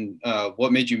mind, and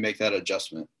what made you make that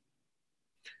adjustment?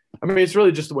 I mean, it's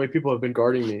really just the way people have been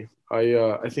guarding me.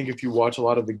 I think if you watch a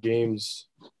lot of the games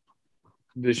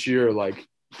this year, like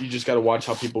you just got to watch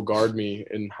how people guard me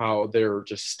and how they're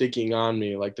just sticking on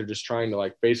me, like they're just trying to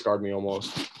like face guard me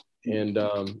almost. And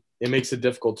it makes it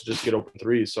difficult to just get open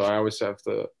threes. So I always have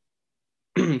to,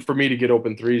 for me to get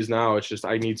open threes now, it's just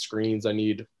I need screens, I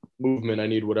need movement, I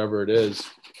need whatever it is.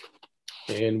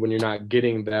 And when you're not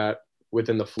getting that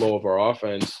within the flow of our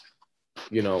offense,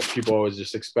 people always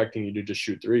just expecting you to just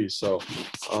shoot threes. So,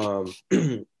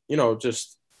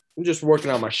 just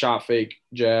working on my shot fake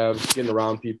jabs, getting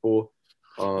around people.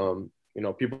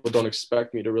 People don't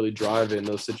expect me to really drive in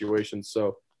those situations.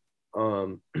 So,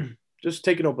 just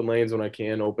taking open lanes when I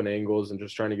can, open angles, and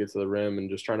just trying to get to the rim and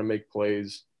just trying to make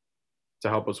plays to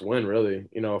help us win, really.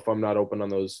 If I'm not open on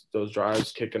those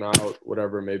drives, kicking out,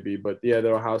 whatever it may be. But yeah,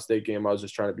 the Ohio State game, I was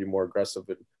just trying to be more aggressive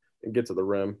and get to the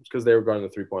rim because they were guarding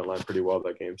the 3-point line pretty well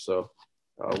that game. So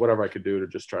whatever I could do to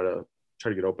just try to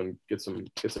get open, get some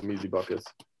easy buckets.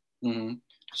 Mm-hmm.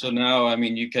 So now, I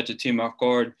mean, you catch a team off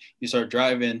guard, you start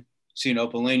driving, see an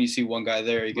open lane, you see one guy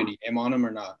there, are you going to aim on him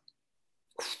or not?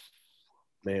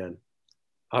 Man,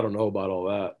 I don't know about all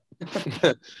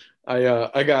that.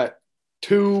 I got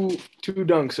two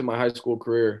dunks in my high school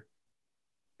career,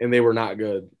 and they were not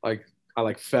good. Like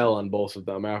I fell on both of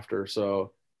them after,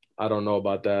 so I don't know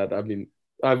about that. I mean,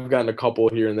 I've gotten a couple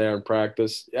here and there in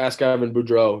practice. Ask Evan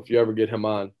Boudreaux if you ever get him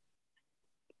on.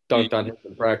 Dunked on him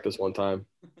in practice one time.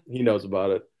 He knows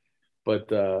about it. But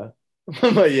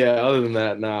but yeah, other than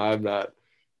that, I'm not.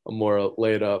 I'm more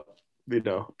laid up,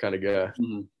 kind of guy.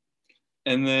 Mm-hmm.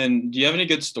 And then, do you have any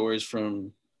good stories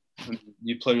from when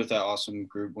you played with that awesome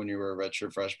group when you were a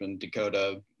redshirt freshman?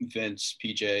 Dakota, Vince,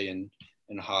 PJ,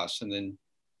 and Haas, and then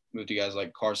moved to guys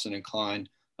like Carson and Klein.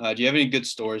 Do you have any good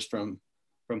stories from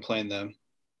playing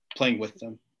with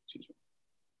them? Excuse me.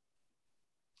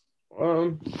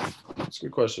 That's a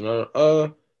good question.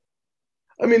 I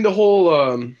mean, the whole,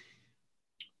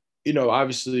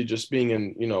 obviously just being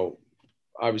in,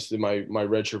 obviously my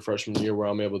redshirt freshman year where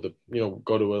I'm able to,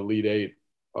 go to Elite Eight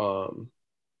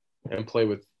and play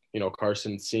with,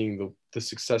 Carson, seeing the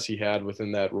success he had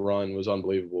within that run was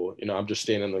unbelievable. I'm just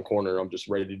standing in the corner. I'm just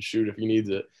ready to shoot if he needs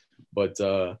it. But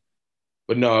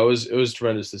no, it was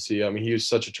tremendous to see. I mean, he was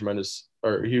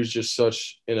just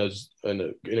such in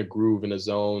a groove, in a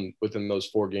zone within those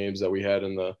 4 games that we had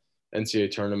in the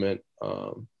NCAA tournament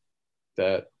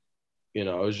that,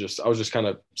 I was just kind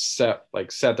of sat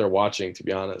there watching, to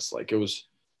be honest. Like it was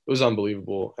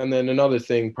unbelievable. And then another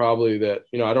thing probably that,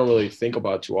 I don't really think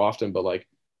about too often, but like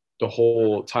the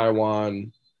whole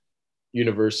Taiwan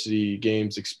University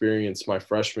games experience my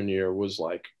freshman year was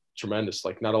like tremendous.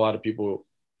 Like not a lot of people,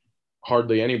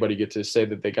 hardly anybody get to say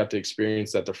that they got to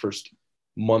experience that the first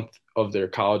month of their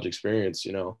college experience,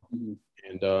 Mm-hmm.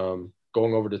 and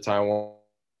going over to Taiwan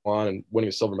and winning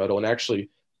a silver medal and actually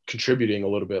contributing a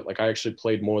little bit. Like I actually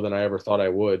played more than I ever thought I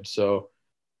would. So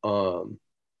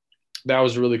that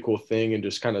was a really cool thing. And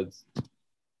just kind of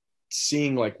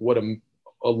seeing like what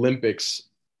Olympics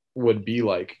would be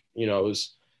like, it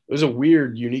was a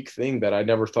weird, unique thing that I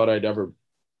never thought I'd ever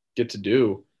get to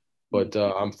do. But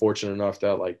I'm fortunate enough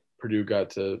that like Purdue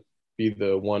got to be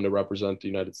the one to represent the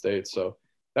United States. So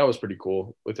that was pretty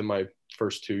cool within my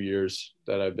first 2 years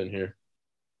that I've been here.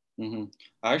 Mm-hmm.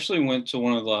 I actually went to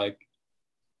one of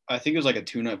I think it was like a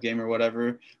tune-up game or whatever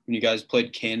when you guys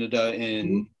played Canada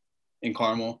in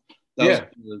Carmel. That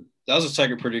was the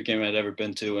second Purdue game I'd ever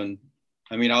been to, and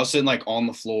I mean I was sitting like on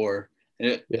the floor.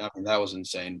 I mean that was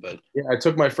insane. But yeah, I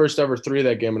took my first ever 3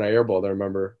 that game and I airballed. I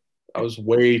remember I was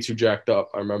way too jacked up.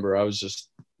 I remember I was just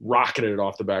rocketing it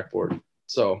off the backboard.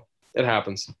 So it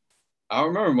happens. I don't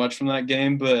remember much from that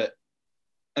game, but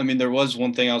I mean, there was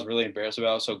one thing I was really embarrassed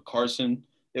about. So Carson,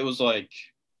 it was like,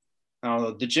 I don't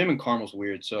know, the gym in Carmel's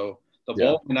weird. So the Yeah.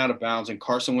 ball went out of bounds and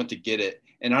Carson went to get it.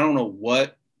 And I don't know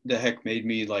what the heck made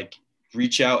me like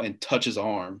reach out and touch his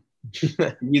arm.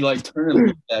 He like turned and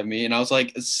looked at me and I was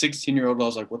like a 16-year-old. I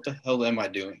was like, what the hell am I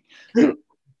doing?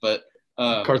 But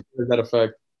Carson has that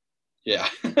effect. yeah.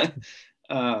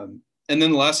 And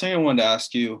then the last thing I wanted to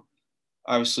ask you,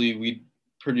 obviously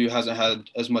Purdue hasn't had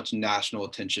as much national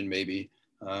attention maybe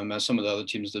as some of the other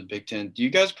teams in the Big Ten. Do you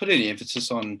guys put any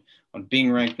emphasis on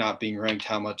being ranked, not being ranked?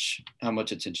 How much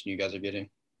attention you guys are getting?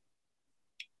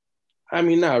 I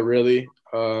mean, not really.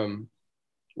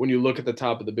 When you look at the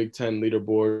top of the Big Ten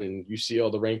leaderboard and you see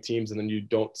all the ranked teams, and then you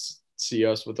don't see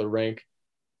us with a rank,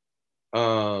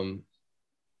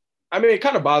 I mean, it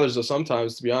kind of bothers us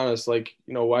sometimes, to be honest. Like,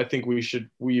 I think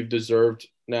we've deserved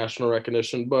national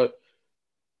recognition, but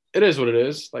it is what it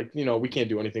is. Like, we can't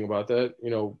do anything about that.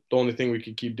 The only thing we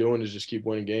can keep doing is just keep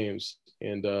winning games.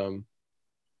 And,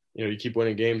 you keep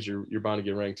winning games, you're bound to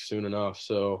get ranked soon enough.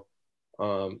 So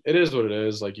it is what it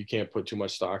is. Like, you can't put too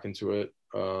much stock into it.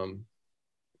 Our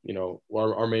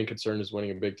main concern is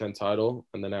winning a Big Ten title.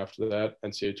 And then after that,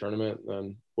 NCAA tournament, and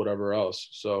then whatever else.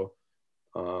 So,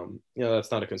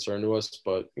 that's not a concern to us,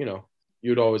 but,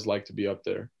 you'd always like to be up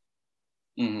there.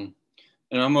 Mm-hmm.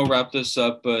 And I'm going to wrap this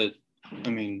up, but I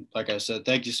mean, like I said,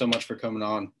 thank you so much for coming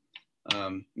on.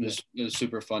 It was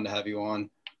super fun to have you on.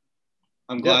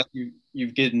 I'm glad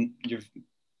you've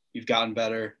gotten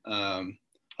better.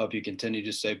 Hope you continue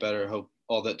to stay better. Hope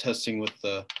all that testing with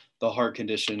the heart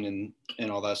condition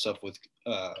and all that stuff with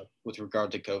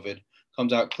regard to COVID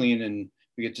comes out clean, and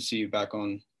we get to see you back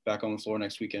on the floor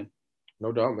next weekend.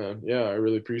 No doubt, man. Yeah, I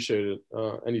really appreciate it.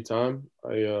 Anytime.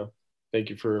 I thank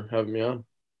you for having me on.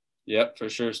 Yep, for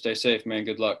sure. Stay safe, man.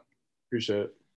 Good luck. Appreciate it.